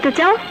কিছু বলতে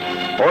চাও?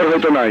 ওর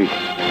হয়তো নাই,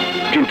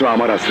 কিন্তু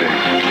আমার আছে।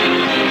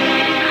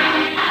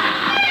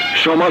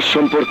 সমাজ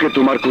সম্পর্কে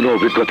তোমার কোনো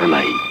অভিজ্ঞতা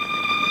নাই,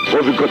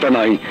 অভিজ্ঞতা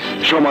নাই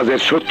সমাজের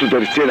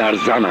শত্রুদের চেনার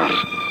জানার।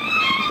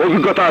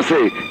 অভিজ্ঞতা আছে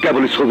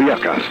কেবল ছবি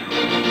আঁকার।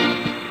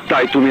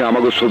 তাই তুমি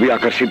আমাকে ছবি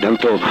আঁকার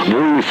সিদ্ধান্ত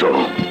ভুল নিছ।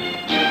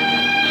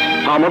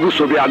 আমাকে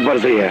ছবি আঁকবার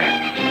যাইয়া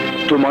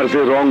তোমার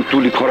যে রং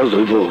তুলি খরচ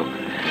হইব,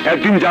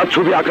 একদিন যার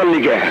ছবি আঁকার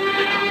লিগে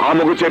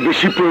আমাকে চেয়ে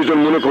বেশি প্রয়োজন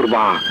মনে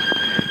করবা,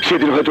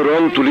 সেদিন হয়তো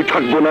রং তুলি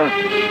থাকবো না।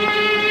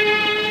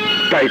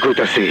 তাই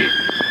কইতাছি,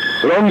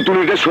 রং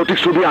তুলিটা সঠিক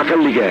ছবি আঁকার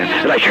লিগে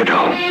রাখে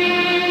দাও।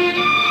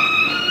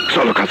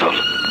 চলো কাজল।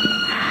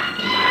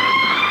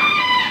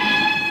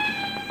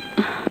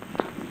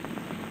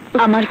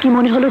 আমার কি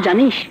মনে হলো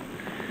জানিস,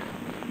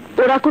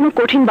 ওরা কোনো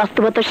কঠিন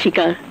বাস্তবতার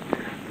শিকার,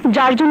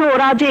 যার জন্য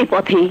ওরা আজ এই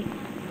পথে।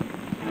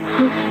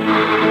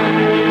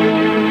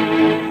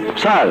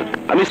 স্যার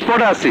আমি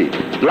স্পটে আছি,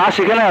 লাশ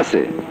এখানে আছে।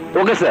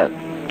 Okay sir,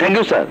 thank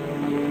you sir.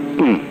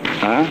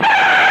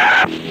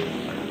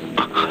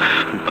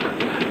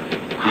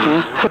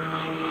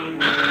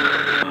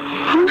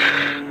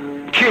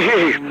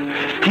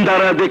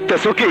 দাঁড়া,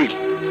 দেখতেছো কি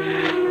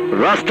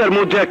রাস্তার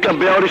মধ্যে একটা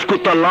বেয়ারিশ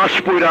কুত্তার লাশ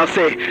পড়ে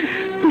আছে,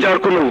 যার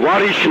কোনো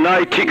ওয়ারিশ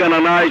নাই, ঠিকানা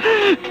নাই।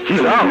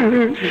 যাও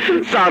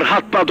চার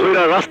হাত পা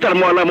ধইরা রাস্তার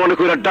ময়লা মনে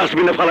করে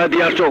ডাস্টবিনে ফেলা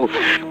দিয়ে আসো।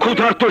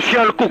 ক্ষুধার্ত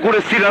শিয়াল কুকুরে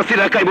সিরা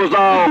সিরা খাইবো।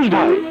 যাও।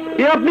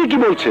 এ আপনি কি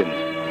বলছেন?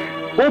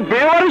 ও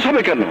বেওয়ারিশ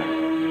হবে কেন?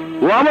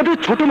 ও আমাদের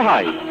ছোট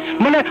ভাই,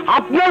 মানে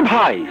আপনার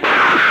ভাই।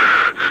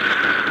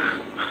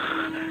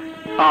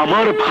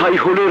 আমার ভাই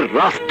হলে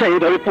রাস্তায়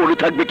এভাবে পড়ে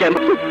থাকবে কেন?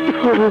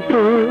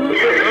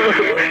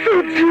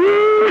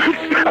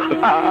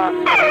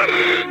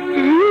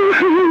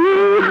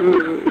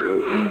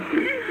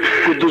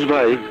 কুদ্দুস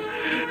ভাই,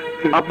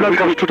 আপনার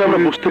কষ্টটা আমরা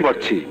বুঝতে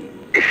পারছি।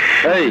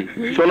 এই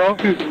শোনো,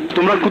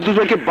 তোমরা কুদ্দুস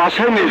ভাইকে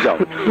বাসায় নিয়ে যাও।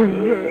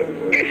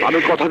 আমি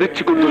কথা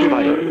দিচ্ছি কুদ্দুস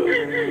ভাই,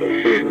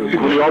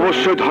 খুনি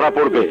অবশ্যই ধরা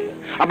পড়বে,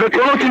 আপনি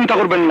কোনো চিন্তা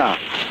করবেন না।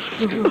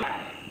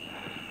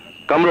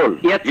 কামরুল,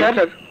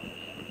 স্যার,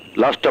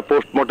 লাস্টটা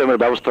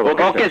পোস্টমর্টমের ব্যবস্থা করো।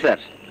 Okay sir.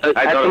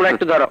 তোমরা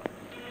একটু ধরো।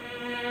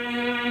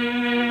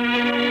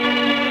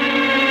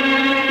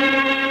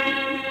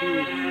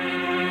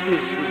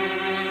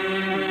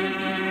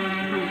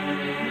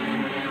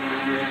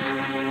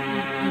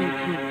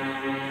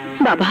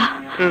 বাবা,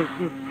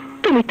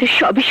 তুমি তো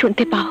সবই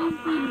শুনতে পাও।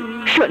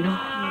 শোনো,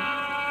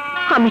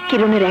 আমি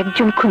কিরণের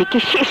একজন খুনিকে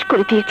শেষ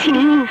করে দিয়েছি,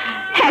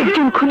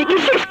 একজন খুনিকে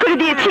শেষ করে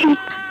দিয়েছি।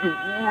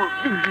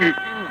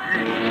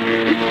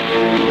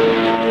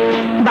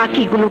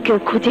 বাকিগুলোকেও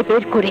খুঁজে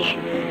বের করে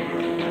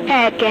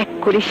এক এক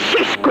করে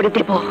শেষ করে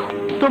দেব।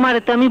 তোমারে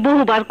তো আমি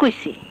বহুবার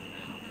কইছি,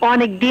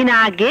 অনেক দিন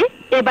আগে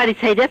এ বাড়ি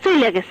ছাইড়া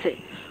চলে গেছে।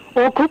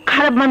 ও খুব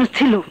খারাপ মানুষ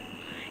ছিল,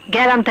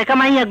 গ্রাম থেকে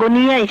মাইয়া গো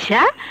নিয়ে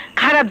আইসা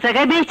খারাপ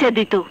জায়গায় বেচে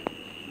দিত।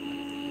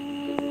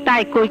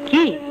 তাই কই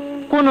কি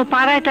কোন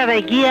পাড়ায়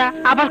টাড়ায় গিয়া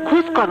আবার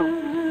খোঁজ করো,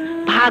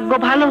 ভাগ্য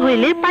ভালো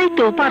হইলে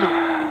পাইতেও পারো।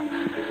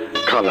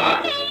 খালা,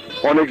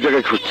 অনেক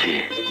জায়গায় খুঁজছি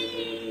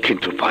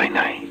কিন্তু পাই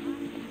নাই।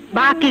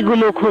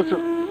 বাকিগুলো খোঁজো,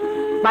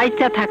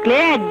 বাচ্চা থাকলে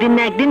একদিন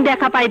না একদিন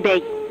দেখা পাইবে।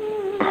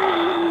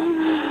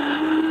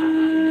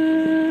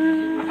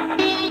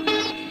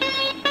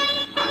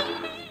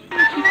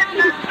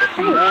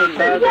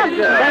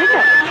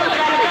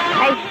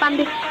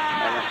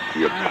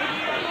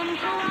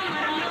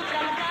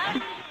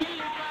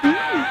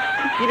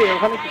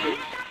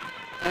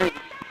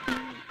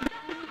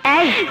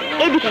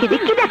 এদিক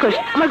সেদিক কি দেখো,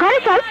 আমার ঘরে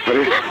চল।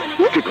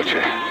 ঠিক আছে।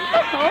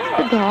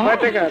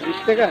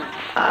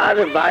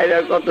 আরে বাইরে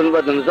কতন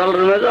বাদন, চল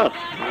রুমে যাও।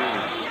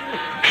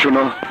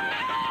 শোনো,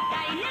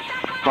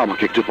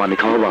 আমাকে একটু পানি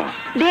খাওয়াবা?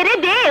 দে রে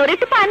দে, ওর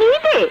একটু পানি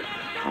দে।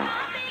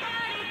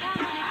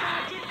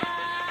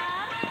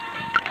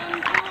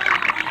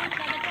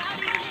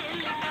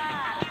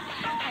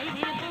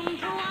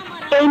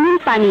 এই নিন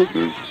পানি,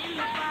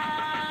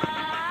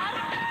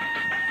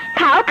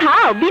 খাও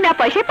খাও, বিনা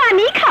পয়সায়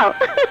পানি খাও।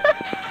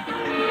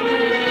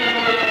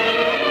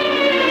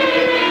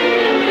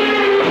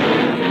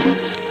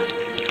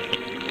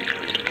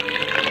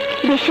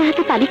 বেশ্যার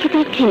হাতে পানি খেতে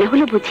ঘৃণা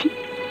হলো বুঝি?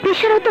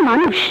 বেশ্যারাও তো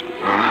মানুষ।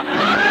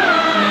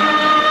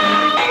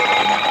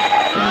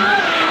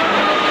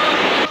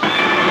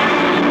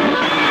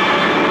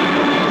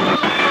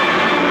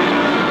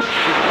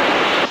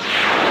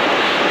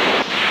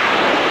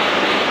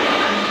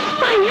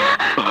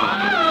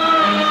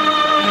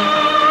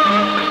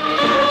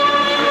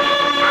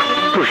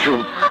 কুসুম,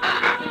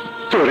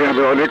 তোরে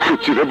আমি অনেক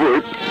খুঁজছি রে বই।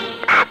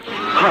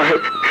 হায়,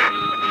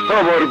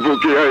 আমার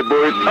বুকে আয়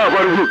বই,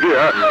 আমার বুকে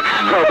আয়,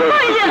 আমার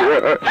বুকে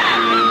আয়।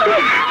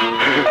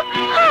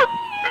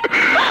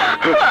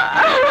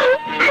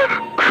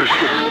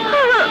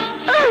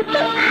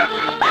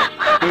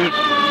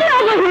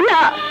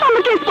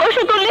 আমাকে স্পর্শ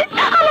করলে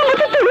আমার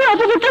মতো তুমি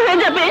অপবিত্র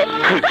হয়ে যাবে।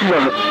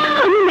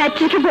 আমি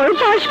ম্যাট্রিকে বড়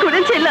পাশ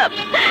করেছিলাম,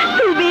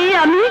 তুমি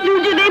আমি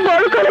দুজনেই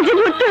বড় কলেজে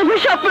ভর্তি হবো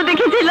স্বপ্ন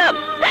দেখেছিলাম।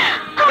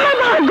 আমার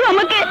ভাগ্য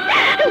আমাকে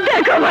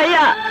দেখো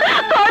ভাইয়া,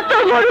 কত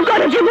বড়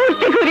কলেজে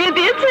ভর্তি করিয়ে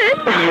দিয়েছে।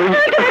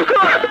 দেখো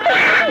দেখো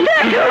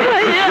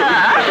ভাইয়া,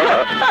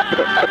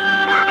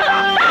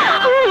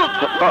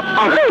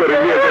 আমি তোরে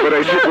নিয়ে যেতে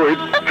পারছি বই,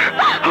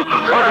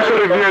 আমি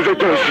তোরে নিয়ে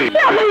যেতে আসি।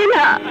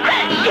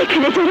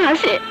 এখানে যারা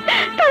আসে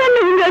তারা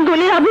নোংরা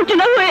গলির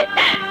আবর্জনা হয়ে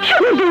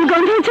শুধু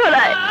দুর্গন্ধ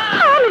ছড়ায়।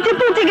 আমি যে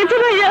পচে গেছি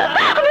ভাইয়া,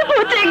 আমি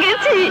পচে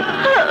গেছি।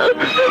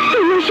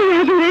 তুমি সেই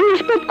আদরের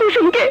নিষ্পাপ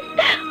কুসুমকে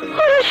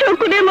ওরা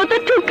শকুনের মতো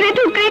ঠুকরে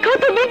ঠুকরে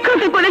ক্ষত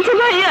বিক্ষত করেছে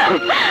ভাইয়া।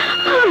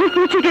 আমি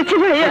পচে গেছি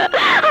ভাইয়া,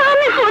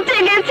 আমি পচে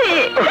গেছি।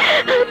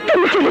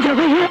 তুমি চলে যাও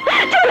ভাইয়া,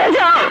 চলে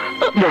যাও।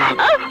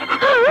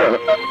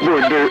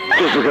 বন্ধু,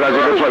 তোর চোখের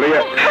আগুনে ফলে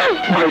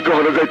ভাই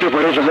কখনো যাইতে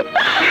পারে না।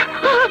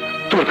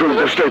 তোর কোন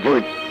দোষ নাই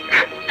বোন,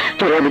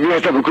 তোরে আমি নিয়ে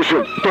যাবো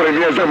কুসুম, তোরে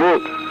নিয়ে যাবো।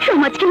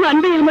 সমাজ কি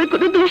মানবে আমার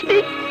কোনো দোষ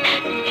নেই?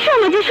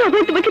 সমাজে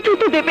সবাই তোমাকে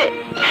থুতু দেবে,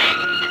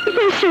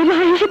 নিশ্চয়ই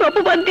ভাই এসব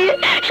অপবাদ দিয়ে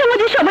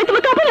সমাজের সবাই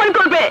তোমাকে অপমান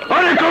করবে।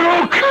 আরে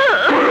করুক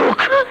করুক,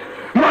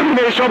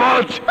 মানবে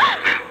সমাজ।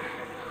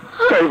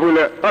 তাই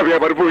বলে আমি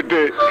আমার বইতে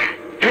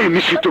এই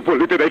নিষিদ্ধ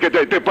পল্লীতে রেখে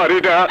যাইতে পারি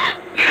না।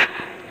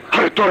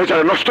 আরে তোরা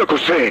যারা নষ্ট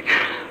করছে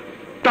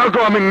তাকে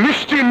আমি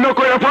নিশ্চিহ্ন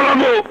করে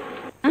ফেলাবো।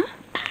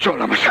 চল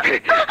আমার সাথে।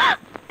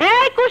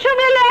 এই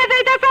কুসুমে লয়ে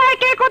যাইতাছে,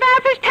 কে কোথায়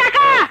আছিস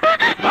ঠেকা।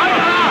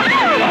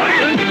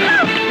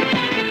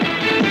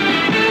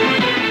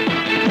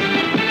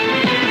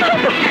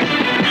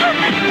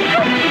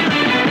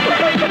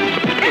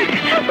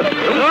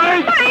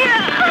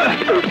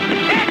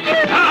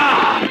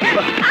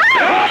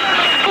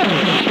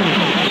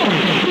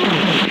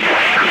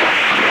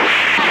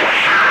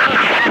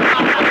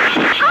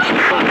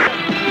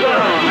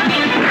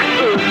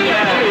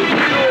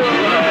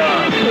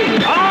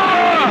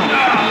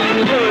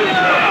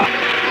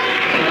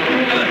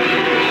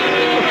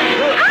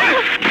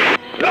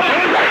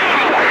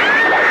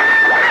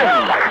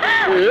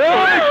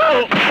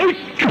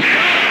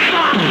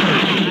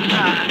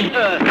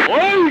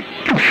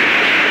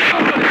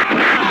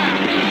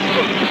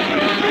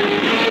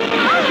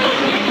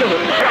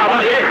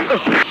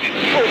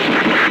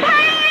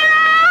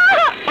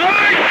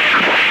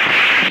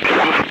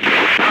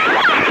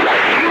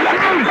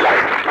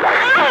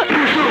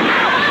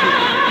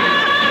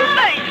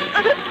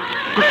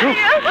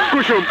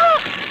 কুসুম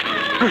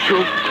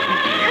কুসুম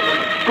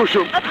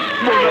কুসুম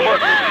ধন্যবাদ।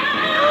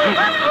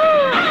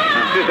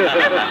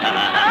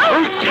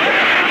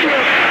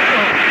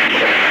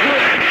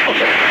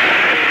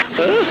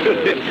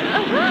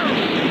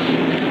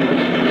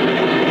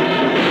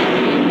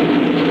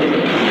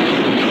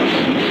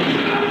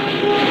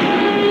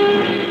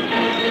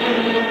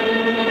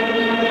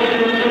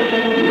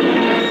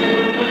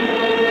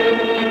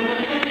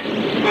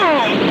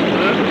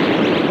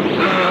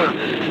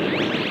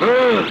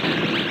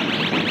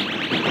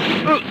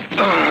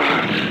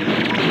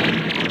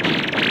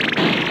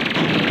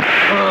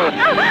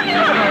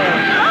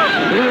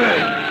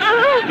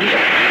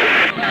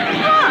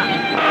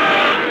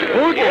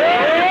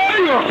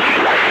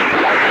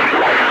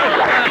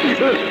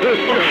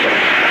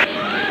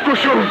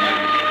 কুসুম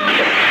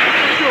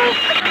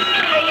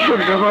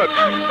ধন্যবাদ।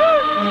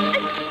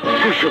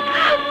 কুসুম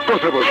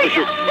কথা বল।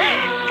 কুসুম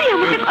তুই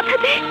আমাকে কথা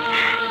দে,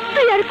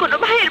 তুই আর কোনো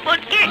ভাইয়ের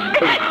বোনকে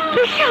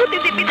বেশ্যা হতে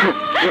দিবি না।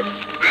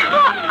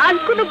 আর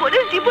কোনো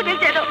বোনের জীবনে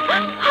যেন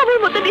আমার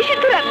মতো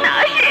নিষিদ্ধ রাত না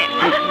আসে,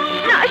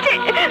 না আসে।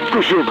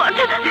 কুসুম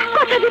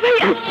কথা দে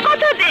ভাইয়া,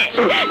 কথা দে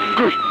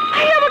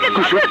ভাইয়া, আমাকে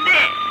কথা দে।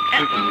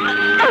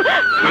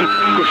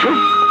 কুসুম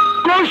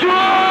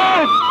কুসুম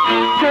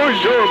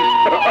কুসুম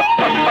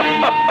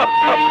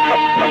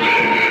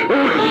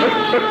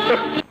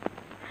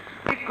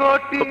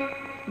কোটি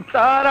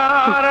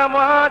তারার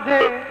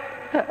মাঝে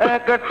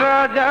একটা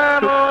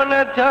যেমন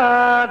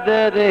চাঁদ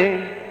রে,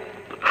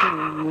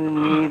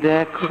 তুমি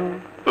দেখো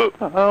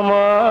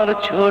আমার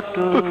ছোট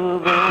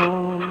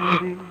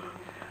বোন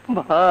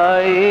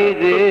ভাই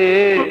রে,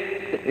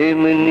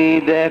 এমনি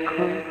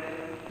দেখো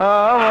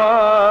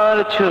আমার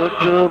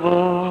ছোট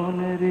বোন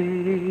রে।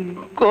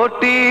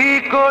 কোটি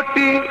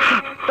কোটি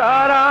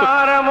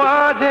তারার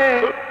মাঝে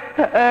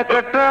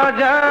একটা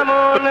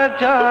যেমন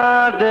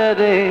চাঁদ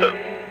রে,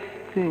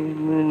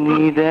 তেমনি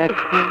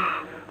দেখো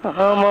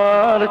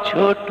আমার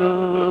ছোট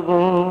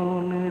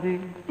বোন রে,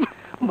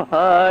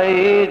 ভাই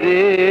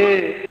রে।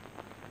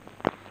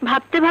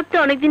 ভাবতে ভাবতে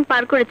অনেকদিন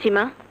পার করেছি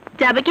মা,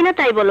 যাবে কিনা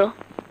তাই বলো।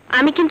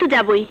 আমি কিন্তু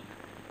যাবই।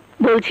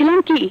 বলছিলাম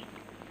কি,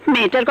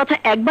 মেয়েটার কথা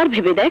একবার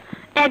ভেবে দেখ।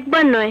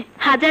 একবার নয়,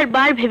 1000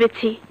 বার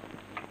ভেবেছি।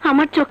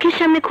 আমার চোখের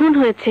সামনে খুন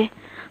হয়েছে,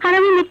 আর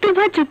আমি মৃত্যুর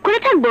ভয় চুপ করে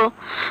থাকবো?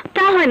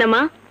 তা হয় না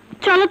মা,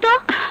 চলো তো।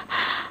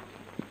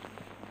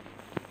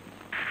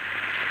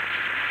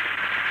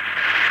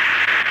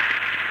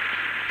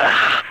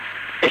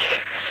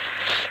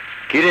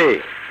 কিরে,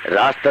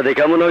 রাস্তা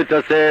দেখে মনে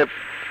হইতেছে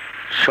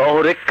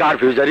শহরে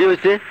কারফিউ জারি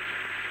হয়েছে।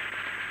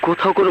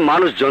 কোথাও কোনো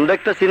মানুষজন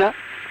দেখতেছি না,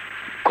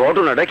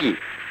 ঘটনাটা কি?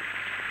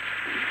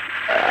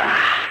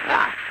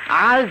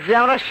 আজ যে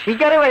আমরা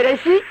শিকারে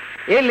বাইরাইছি,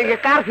 এর লেগে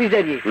কারফিউ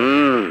জারি।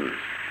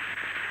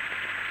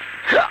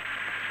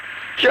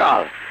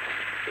 চল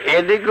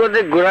এদিক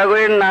ওদিক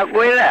ঘোরাঘুরি না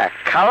কইরা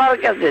খাওয়ার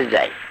কাছে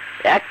যাই,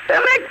 একটা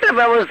না একটা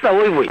ব্যবস্থা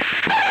হইবই।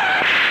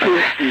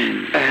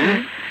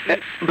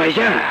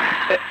 ভাইজান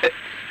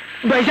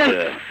ভাইজান,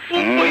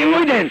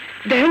 ওই দেন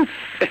দেন।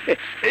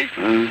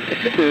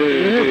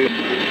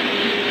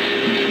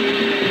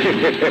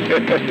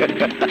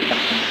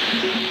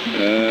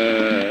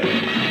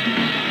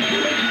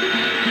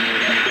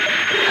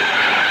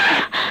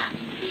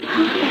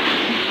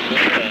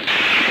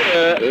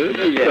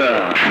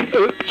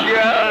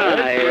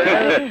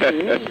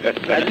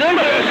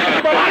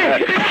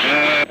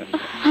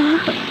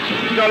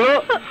 চলো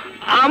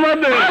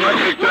আমাদের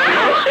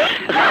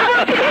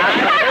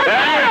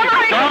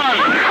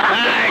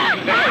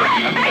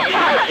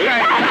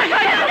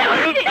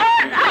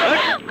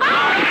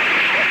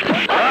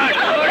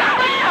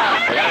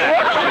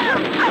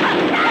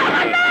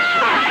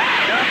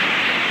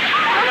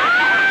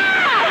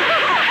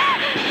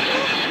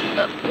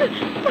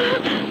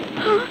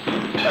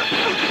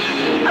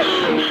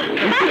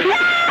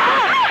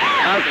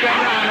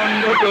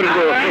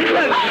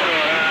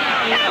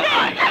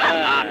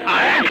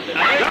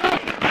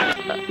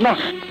না,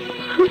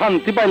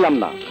 শান্তি পাইলাম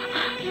না।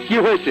 কি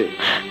হয়েছে?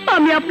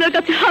 আমি আপনার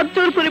কাছে হাত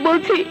জোর করে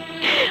বলছি,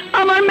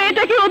 আমার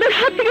মেয়েটাকে ওদের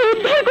হাত থেকে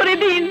উদ্ধার করে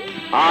দিন।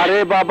 আরে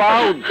বাবা,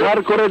 উদ্ধার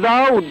করে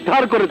দাও,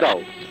 উদ্ধার করে দাও।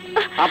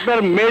 আপনার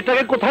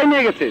মেয়েটাকে কোথায়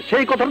নিয়ে গেছে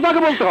সেই কথাটা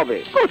আগে বলতে হবে।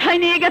 কোথায়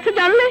নিয়ে গেছে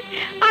জানলে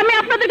আমি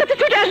আপনাদের কাছে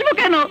ছুটে আসবো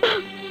কেন?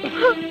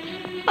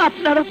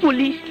 আপনারা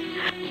পুলিশ,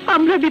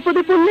 আমরা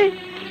বিপদে পড়লে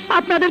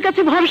আপনাদের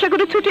কাছে ভরসা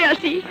করে ছুটে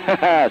আসি।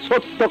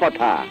 সত্য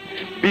কথা,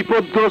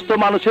 বিপদগ্রস্ত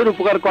মানুষের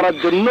উপকার করার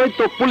জন্যই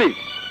তো পুলিশ।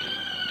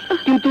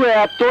 কিন্তু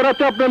এত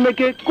রাতে আপনার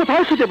মেয়েকে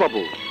কোথায় খুঁজে পাবো?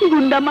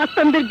 গুন্ডা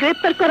মাস্তানদের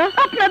গ্রেফতার করা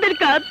আপনাদের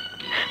কাজ,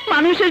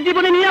 মানুষের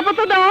জীবনে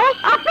নিরাপত্তা দেওয়া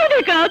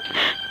আপনাদের কাজ।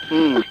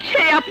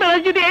 সেই আপনারা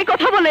যদি এই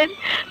কথা বলেন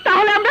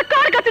তাহলে আমরা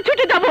কার কাছে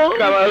ছুটে যাব?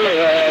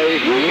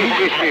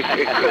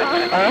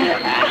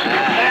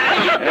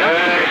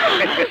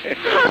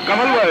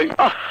 কামাল ভাই,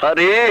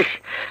 আরে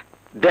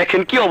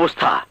দেখেন কি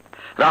অবস্থা,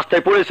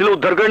 রাস্তায় পড়েছিল,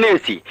 উদ্ধার করে নিয়ে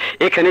এসেছি।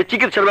 এখানে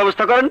চিকিৎসার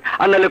ব্যবস্থা করেন,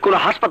 আর নাহলে কোনো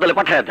হাসপাতালে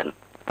পাঠিয়ে দেন।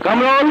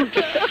 Kamrul,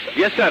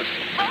 yes sir.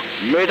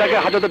 মেয়েটাকে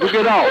হাজতে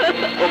ঢুকিয়ে দাও।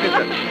 Okay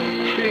sir.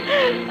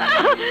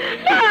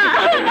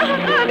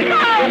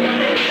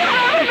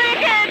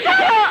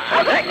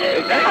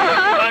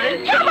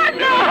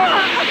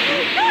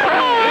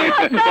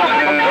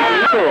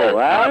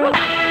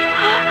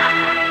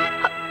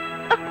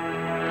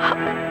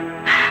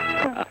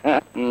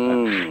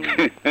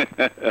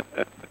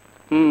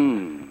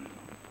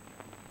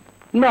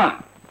 না,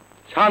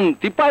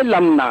 শান্তি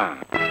পাইলাম না।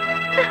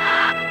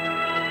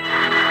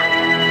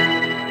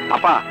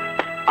 আপা,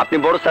 আপনি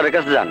বড় স্যারের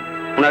কাছে যান,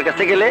 ওনার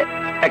কাছে গেলে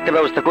একটা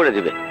ব্যবস্থা করে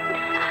দিবে।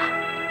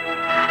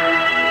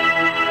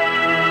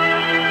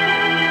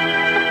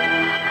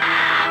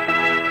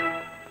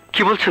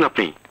 কি বলছেন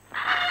আপনি?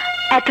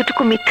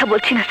 এতটুকু মিথ্যা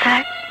বলছি না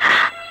স্যার।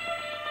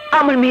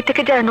 আমার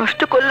মেয়েটাকে যারা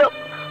নষ্ট করলো,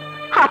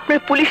 আপনার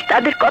পুলিশ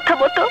তাদের কথা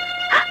মতো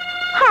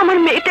আমার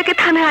মেয়েটাকে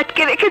থানায়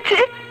আটকে রেখেছে।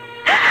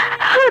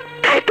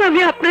 তাই তো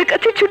আমি আপনার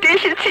কাছে ছুটে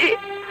এসেছি।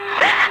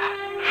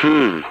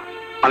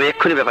 আমি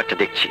এক্ষুনি ব্যাপারটা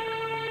দেখছি।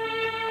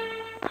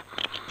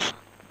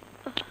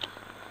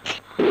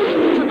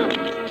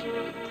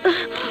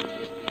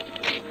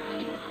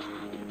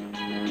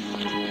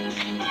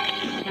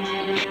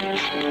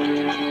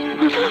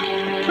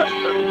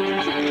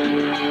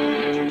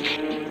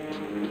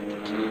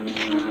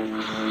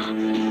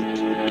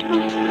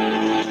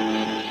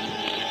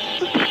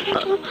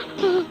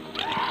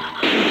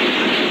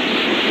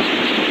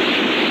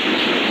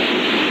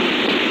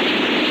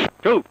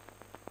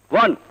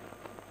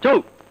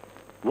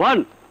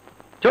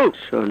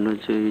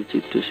 স্বর্ণজয়ী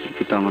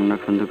চিত্রশিল্পী তামান্না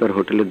খন্দকার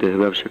হোটেলে দেহ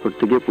ব্যবসা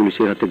করতে গিয়ে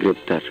পুলিশের হাতে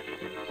গ্রেপ্তার।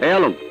 এই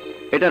আলম,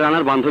 এটা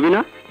রানার বান্ধবী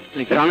না?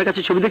 রানার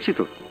কাছে ছবি দেখছি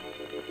তো।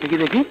 দেখি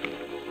দেখি।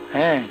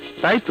 হ্যাঁ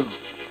তাই তো,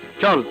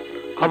 চল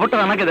খবরটা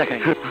রানাকে দেখাই।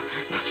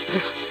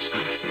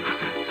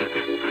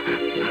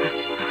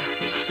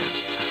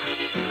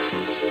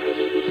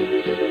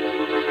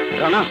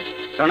 রানা,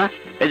 রানা,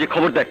 এই যে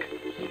খবর দেখ।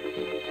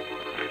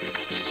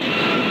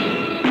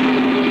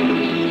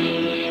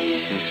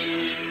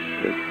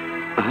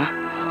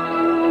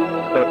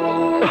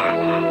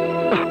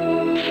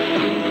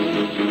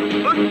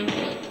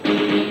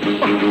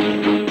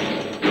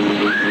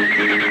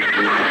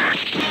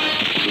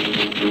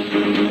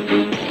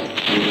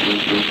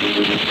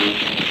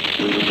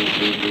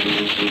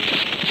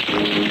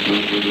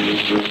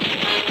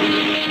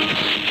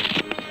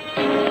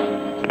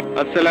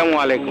 আসসালামু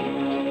আলাইকুম।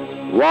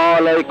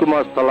 ওয়ালাইকুম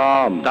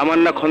আসসালাম।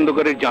 তামান্না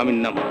খন্দকারের জামিন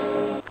নামা।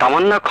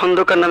 তামান্না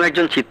খন্দকার নামে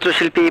একজন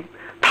চিত্রশিল্পী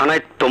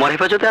থানায় তোমার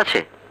হেফাজতে আছে?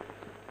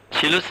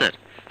 ছিল স্যার,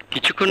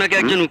 কিছুক্ষণ আগে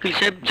একজন উকিল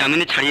সাহেব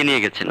জামিনে ছাড়িয়ে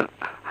নিয়ে গেছেন।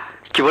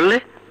 কি বললে?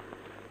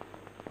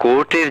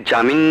 কোর্টের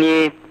জামিন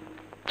নিয়ে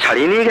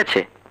ছাড়িয়ে নিয়ে গেছে?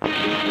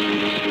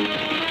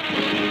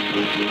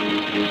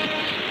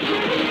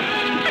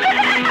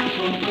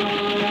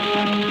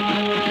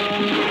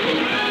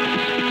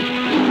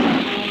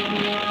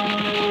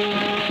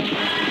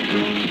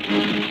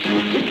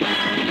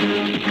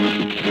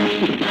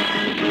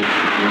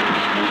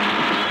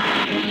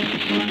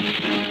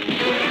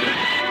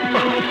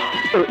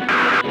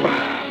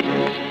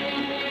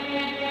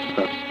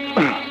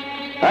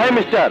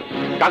 মিস্টার,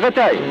 কাকে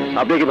চাই?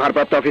 আপনি কি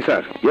ভারপ্রাপ্ত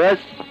অফিসার?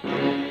 ইয়েস।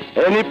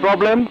 Any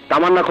problem?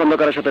 তামান্না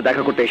খন্দকারের সাথে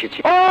দেখা করতে এসেছি।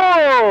 ও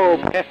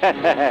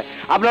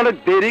আপনারা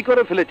দেরি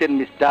করে ফেলেছেন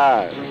মিস্টার।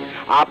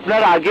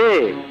 আপনার আগে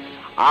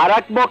আর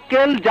এক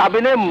মক্কেল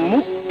জামিনে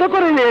মুক্ত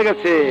করে নিয়ে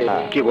গেছে।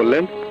 কি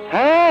বললেন?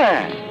 হ্যাঁ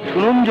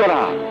শুনুন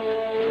জরা,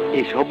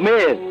 এইসব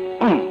মেয়ের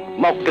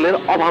মক্কেলের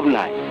অভাব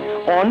নাই,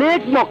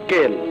 অনেক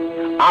মক্কেল।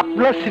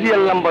 আপনার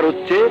সিরিয়াল নাম্বার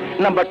হচ্ছে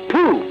নাম্বার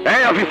 2।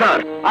 এই অফিসার!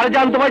 আরে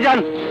যান তো ভাই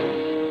যান,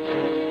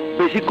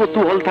 বেশি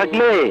কৌতূহল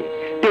থাকলে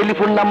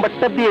টেলিফোন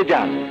নাম্বারটা দিয়ে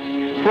যান,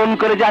 ফোন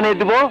করে জানিয়ে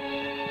দেব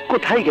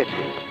কোথায়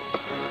গেছে।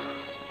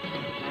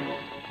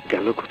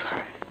 গেল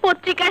কোথায়?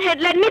 পত্রিকার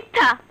হেডলাইন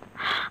মিথ্যা।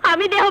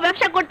 আমি দেহ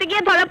ব্যবসা করতে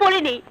গিয়ে ধরা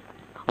পড়িনি,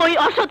 ওই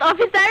অসৎ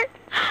অফিসার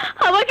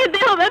আমাকে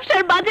দেহ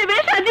ব্যবসার বাজে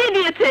বেশ সাজিয়ে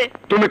দিয়েছে।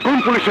 তুমি কোন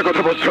পুলিশের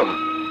কথা বলছো?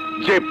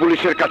 যে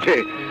পুলিশের কাছে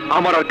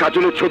আমার আর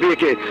কাজলের ছবি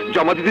এঁকে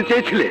জমা দিতে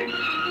চেয়েছিলে?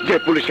 যে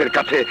পুলিশের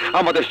কাছে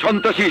আমাদের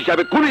সন্ত্রাসী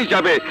হিসাবে খুনি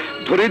হিসাবে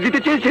ধরে দিতে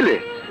চেয়েছিলে?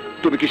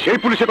 তুমি কি সেই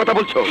পুলিশের কথা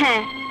বলছো?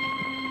 হ্যাঁ,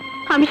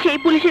 আমি সেই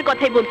পুলিশের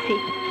কথাই বলছি।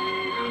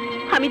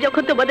 আমি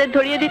যখন তোমাদের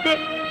ধরিয়ে দিতে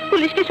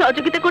পুলিশকে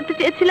সহযোগিতা করতে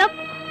চেয়েছিলাম,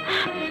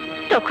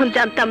 তখন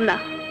জানতাম না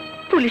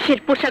পুলিশের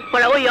পোশাক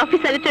পরা ওই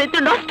অফিসারের চরিত্র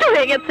নষ্ট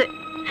হয়ে গেছে।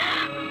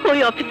 ওই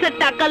অফিসার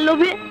টাকার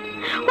লোভে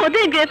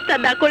ওদের গ্রেফতার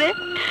না করে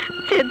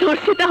যে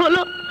ধর্ষিতা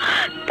হলো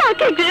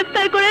তাকে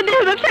গ্রেফতার করে দেহ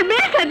ব্যবসার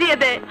মেয়ে সাজিয়ে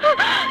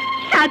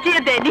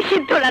দেয়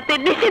নিষিদ্ধ রাতের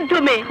নিষিদ্ধ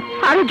মেয়ে।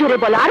 আরো জোরে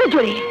বলো, আরো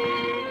জোরে।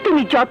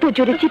 তুমি যত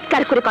জোরে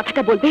চিৎকার করে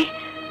কথাটা বলবে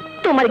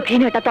তোমার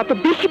ঘৃণাটা তত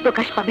বেশি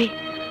প্রকাশ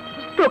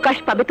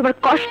পাবে তোমার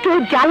কষ্ট,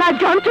 জ্বালা,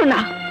 যন্ত্রণা।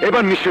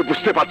 এবার নিশ্চয়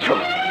বুঝতে পারছো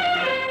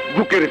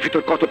বুকের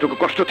ভিতর কতটুকু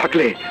কষ্ট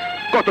থাকলে,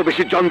 কত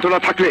বেশি যন্ত্রণা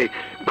থাকলে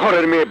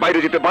ঘরের মেয়ে বাইরে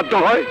যেতে বাধ্য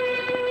হয়।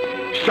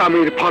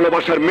 স্বামীর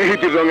ভালোবাসার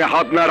মেহেদির রঙে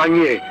হাত না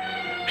রাঙিয়ে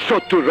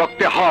শত্রুর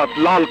রক্তে হাত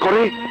লাল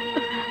করে।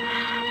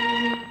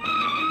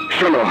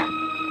 শোনো,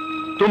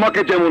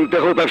 তোমাকে যেমন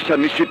দেহ ব্যবসা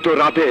নিষিদ্ধ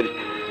রাতের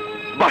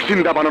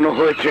বাসিন্দা বানানো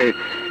হয়েছে,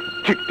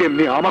 ঠিক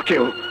তেমনি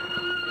আমাকেও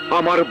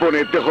আমার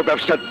বোনের দেহ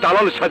ব্যবসার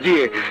দালাল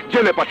সাজিয়ে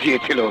জেলে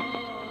পাঠিয়েছিল।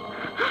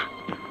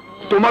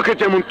 তোমাকে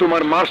যেমন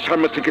তোমার মার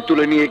সামনে থেকে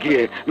তুলে নিয়ে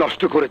গিয়ে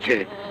নষ্ট করেছে,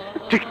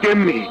 ঠিক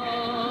তেমনি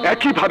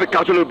একইভাবে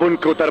কাজলের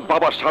বোনকেও তার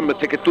বাবার সামনে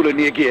থেকে তুলে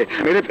নিয়ে গিয়ে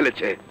মেরে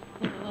ফেলেছে।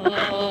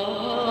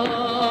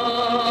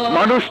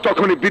 মানুষ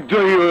তখনই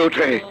বিদ্রোহী হয়ে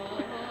ওঠে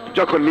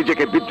যখন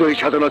নিজেকে বিদ্রোহী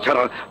সাজানো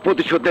ছাড়া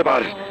প্রতিশোধ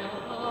দেবার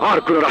আর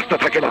কোনো রাস্তা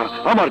থাকে না।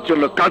 আমার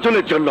জন্য,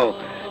 কাজলের জন্য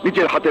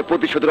নিজের হাতে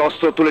প্রতিশোধের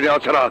অস্ত্র তুলে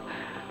নেওয়া ছাড়া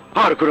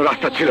আর কোনো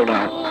রাস্তা ছিল না।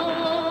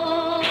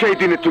 সেই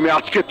দিনে তুমি,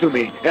 আজকে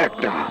তুমি এক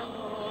না।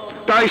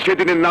 তাই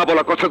সেদিনের না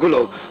বলা কথাগুলো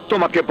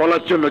তোমাকে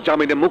বলার জন্য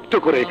জামিনে মুক্ত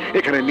করে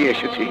এখানে নিয়ে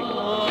এসেছি।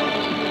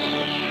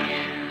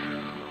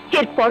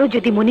 এরপরও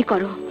যদি মনে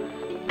করো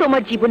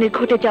তোমার জীবনে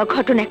ঘটে যাওয়া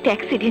ঘটনা একটা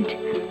অ্যাক্সিডেন্ট,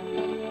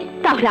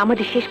 তাহলে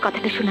আমাদের শেষ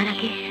কথাটা শোনার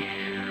আগে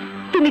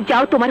তুমি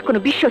যাও তোমার কোনো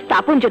বিশ্বস্ত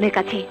আপনজনের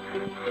কাছে,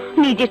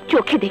 নিজের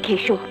চোখে দেখে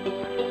এসো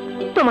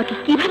তোমাকে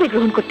কিভাবে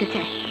গ্রহণ করতে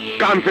চায়।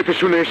 কান পেতে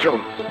শুনে এসো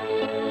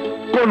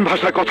কোন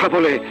ভাষায় কথা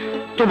বলে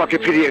তোমাকে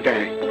ফিরিয়ে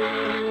দেয়।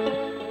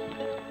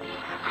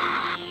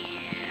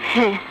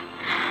 হ্যাঁ,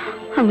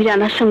 আমি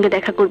রানার সঙ্গে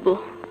দেখা করব।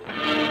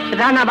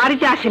 রানা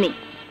বাড়িতে আসেনি,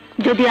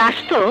 যদি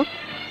আসতো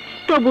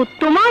তবু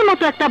তোমার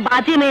মতো একটা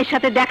বাজে মেয়ের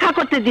সাথে দেখা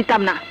করতে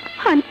দিতাম না।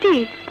 আন্টি,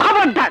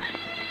 খবরদার,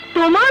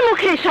 তোমার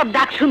মুখে এসব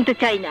ডাক শুনতে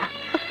চাই না।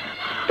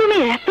 তুমি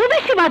এত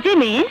বেশি বাজে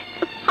মেয়ে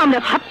আমরা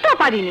ভাবতেও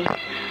পারিনি।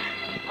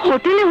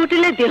 হোটেলে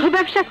হোটেলে দেহ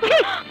ব্যবসা করে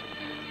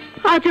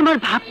আজ আমার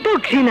ভাবতেও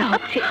ঘৃণা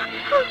হচ্ছে।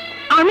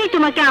 আমি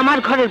তোমাকে আমার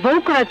ঘরের বউ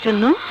করার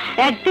জন্য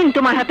একদিন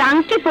তোমার হাতে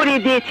আংটি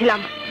পরিয়ে দিয়েছিলাম।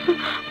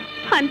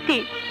 আন্টি,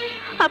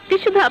 আপনি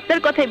শুধু আপনার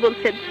কথাই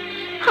বলছেন,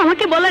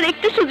 আমাকে বলার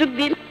একটু সুযোগ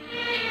দিন।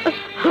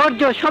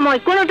 ধৈর্য, সময়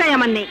কোনোটাই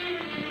আমার নেই।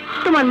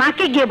 তোমার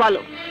মাকে গিয়ে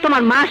বলো,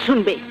 তোমার মা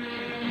শুনবে।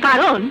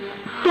 কারণ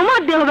তোমার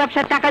দেহ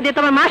ব্যবসার টাকা দিয়ে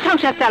তোমার মা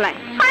সংসার চালায়।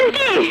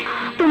 আন্টি,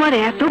 তোমার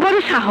এত বড়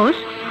সাহস,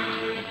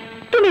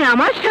 তুমি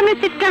আমার সামনে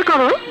চিৎকার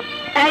করো?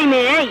 এই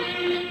মেয়ে, এই,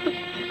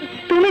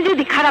 তুমি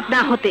যদি খারাপ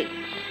না হতে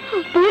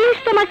পুলিশ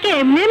তোমাকে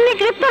এমনি এমনি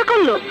গ্রেফতার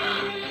করলো,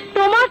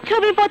 তোমার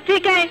ছবি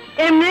পত্রিকায়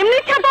এমনি এমনি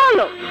ছাপা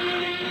হলো।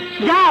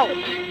 যাও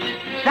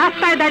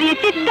রাস্তায় দাঁড়িয়ে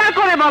চিৎকার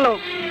করে বলো,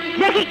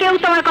 দেখি কেউ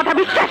তোমার কথা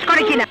বিশ্বাস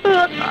করে কিনা।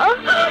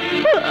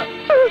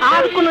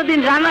 আর কোনোদিন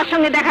রানার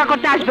সঙ্গে দেখা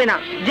করতে আসবে না।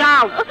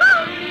 যাও,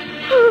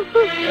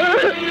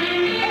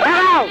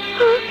 দাঁড়াও।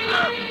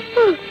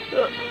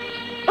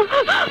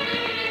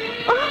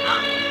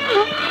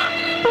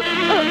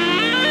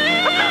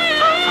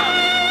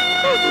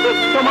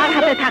 তোমার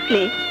হাতে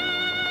থাকলে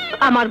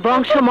আমার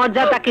বংশ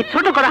মর্যাদাকে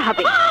ছোট করা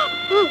হবে।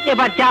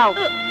 এবার যাও।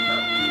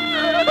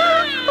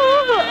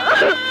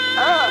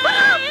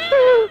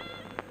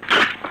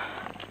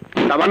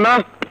 তামান্না,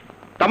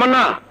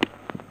 তামান্না।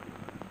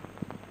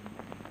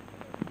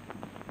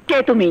 কে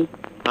তুমি?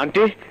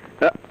 আন্টি,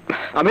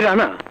 আমি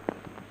রানা।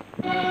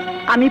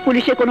 আমি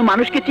পুলিশের কোনো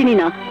মানুষকে চিনি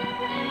না।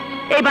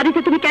 এই বাড়িতে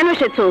তুমি কেন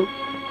এসেছো?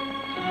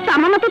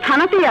 তামান্না তো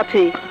থানাতেই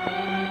আছে,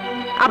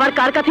 আবার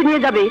কার কাছে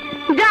নিয়ে যাবে?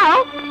 যাও।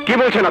 কি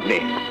বলছেন আপনি?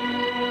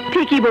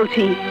 ঠিকই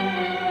বলছি,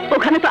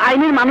 ওখানে তো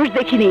আইনের মানুষ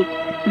দেখিনি,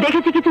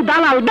 দেখেছি কিছু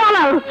দালাল।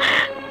 দালাল,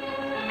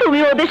 তুমি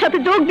ওদের সাথে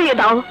যোগ দিয়ে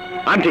দাও।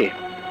 আন্টি,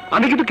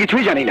 আমি কিন্তু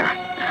কিছুই জানি না।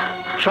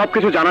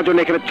 সবকিছু জানার জন্য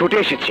এখানে ছুটে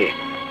এসেছি,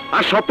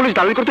 আর সব পুলিশ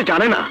দাবি করতে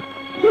জানে না।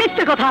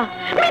 মিথ্যে কথা,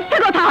 মিথ্যে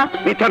কথা।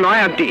 মিথ্যা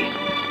নয় আন্টি,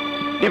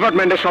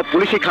 ডিপার্টমেন্টের সব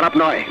পুলিশই খারাপ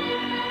নয়,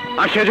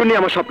 আর সেজন্যই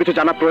আমার সবকিছু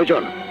জানা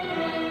প্রয়োজন।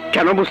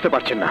 কেন বুঝতে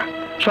পারছেন না?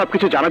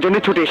 সবকিছু জানার জন্য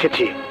ছুটে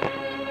এসেছি।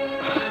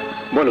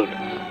 বলুন,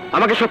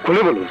 আমাকে সব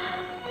খুলে বলুন।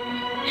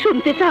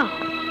 শুনতে চাও?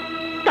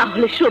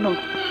 তাহলে শোনো।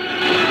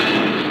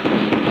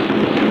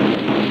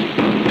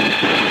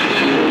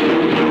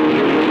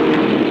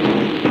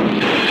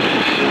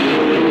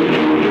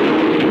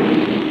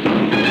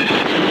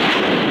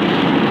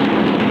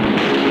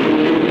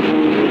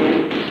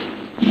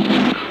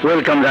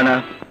 ওয়েলকাম রানা।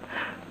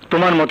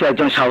 তোমার মতো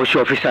একজন সাহসী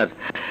অফিসার,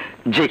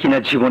 যে কিনা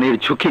জীবনের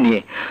ঝুঁকি নিয়ে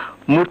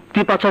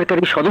মূর্তি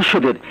পাচারকারী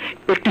সদস্যদের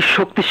একটি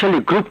শক্তিশালী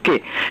গ্রুপকে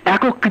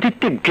একক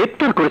কৃতিত্বে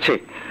গ্রেপ্তার করেছে,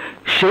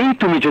 সেই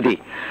তুমি যদি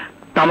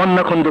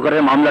তামান্না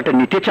খন্দকারের মামলাটা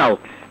নিতে চাও,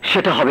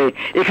 সেটা হবে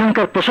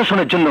এখানকার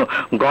প্রশাসনের জন্য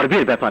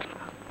গর্বের ব্যাপার।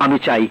 আমি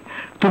চাই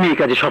তুমি এই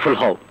কাজে সফল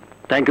হও।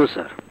 Thank you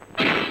sir.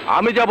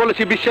 আমি যা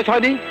বলেছি বিশ্বাস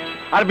হয়নি,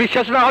 আর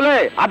বিশ্বাস না হলে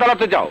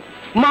আদালতে যাও,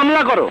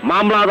 মামলা করো।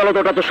 মামলা আদালত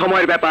ওটা তো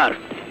সময়ের ব্যাপার।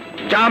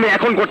 যা আমি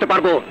এখন করতে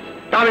পারবো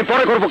তা আমি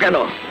পরে করবো কেন?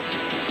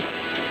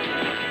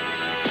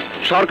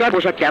 সরকার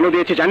পোশাক কেন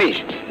দিয়েছে জানিস?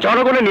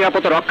 জনগণের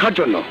নিরাপত্তা রক্ষার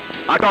জন্য।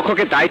 আর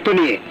রক্ষকের দায়িত্ব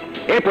নিয়ে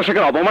এই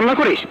পোশাকের অবমাননা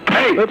করিস?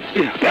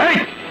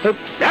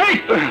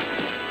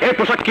 এই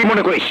পোশাক কি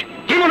মনে করিস?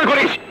 কি মনে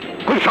করিস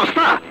খুব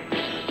সস্তা?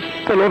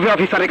 লোভী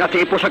অফিসারের কাছে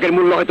এই পোশাকের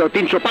মূল্য হয়তো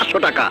 300-500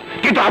 টাকা,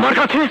 কিন্তু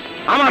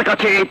আমার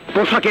কাছে এই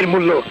পোশাকের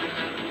মূল্য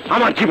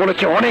আমার জীবনের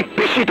চেয়ে অনেক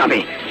বেশি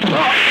দামি।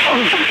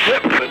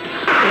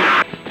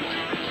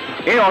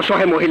 এই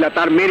অসহায় মহিলা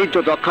তার মেয়ের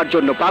ইজ্জত রক্ষার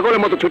জন্য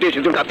পাগলের মতো ছুটে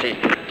এসে তোর কাছে,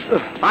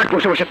 আর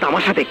বসে বসে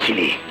তামাশা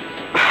দেখছিলি।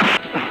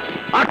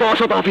 আর তো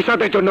অসৎ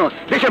অফিসারদের জন্য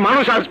দেশের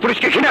মানুষ আজ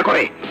পুলিশকে ঘৃণা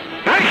করে।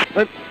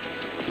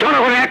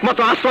 জনগণের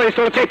একমাত্র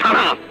আশ্রয়স্থল হচ্ছে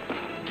থানা,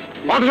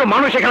 অথচ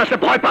মানুষ এখানে আসতে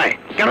ভয় পায়।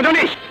 কেন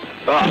জানিস?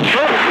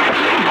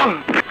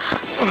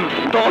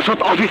 তো অসৎ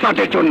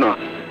অফিসারদের জন্য।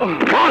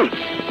 বল,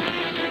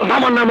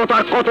 তামান্নার মতো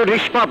আর কত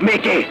নিষ্পাপ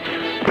মেয়েকে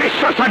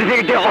বিশ্বাস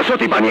সার্টিফিকেট দিয়ে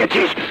অসতী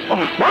বানিয়েছিস?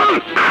 বল।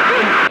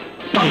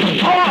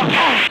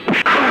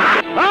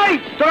 এই,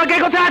 তোরা কে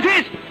কোথায়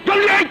আছিস?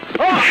 জলদি আয়।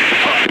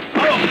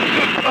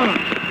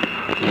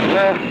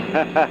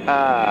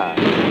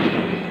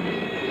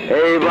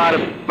 এইবার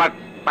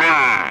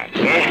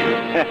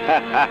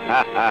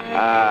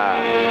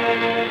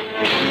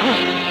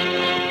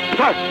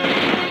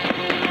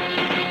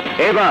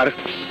এবার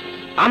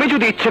আমি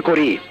যদি ইচ্ছে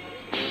করি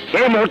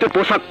এই মুহূর্তে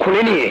পোশাক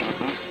খুলে নিয়ে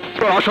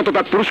তো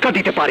অসততার পুরস্কার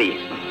দিতে পারি,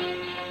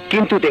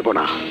 কিন্তু দেব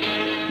না।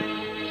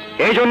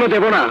 এই জন্য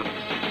দেব না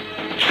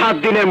 7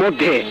 দিনের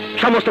মধ্যে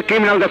সমস্ত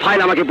ক্রিমিনালদের ফাইল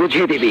আমাকে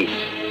বুঝিয়ে দিবি,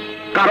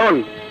 কারণ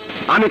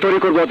আমি তৈরি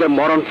করবো ওদের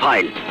মরণ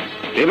file.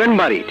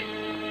 Remember it,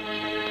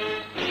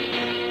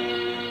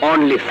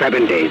 only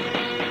 7 days.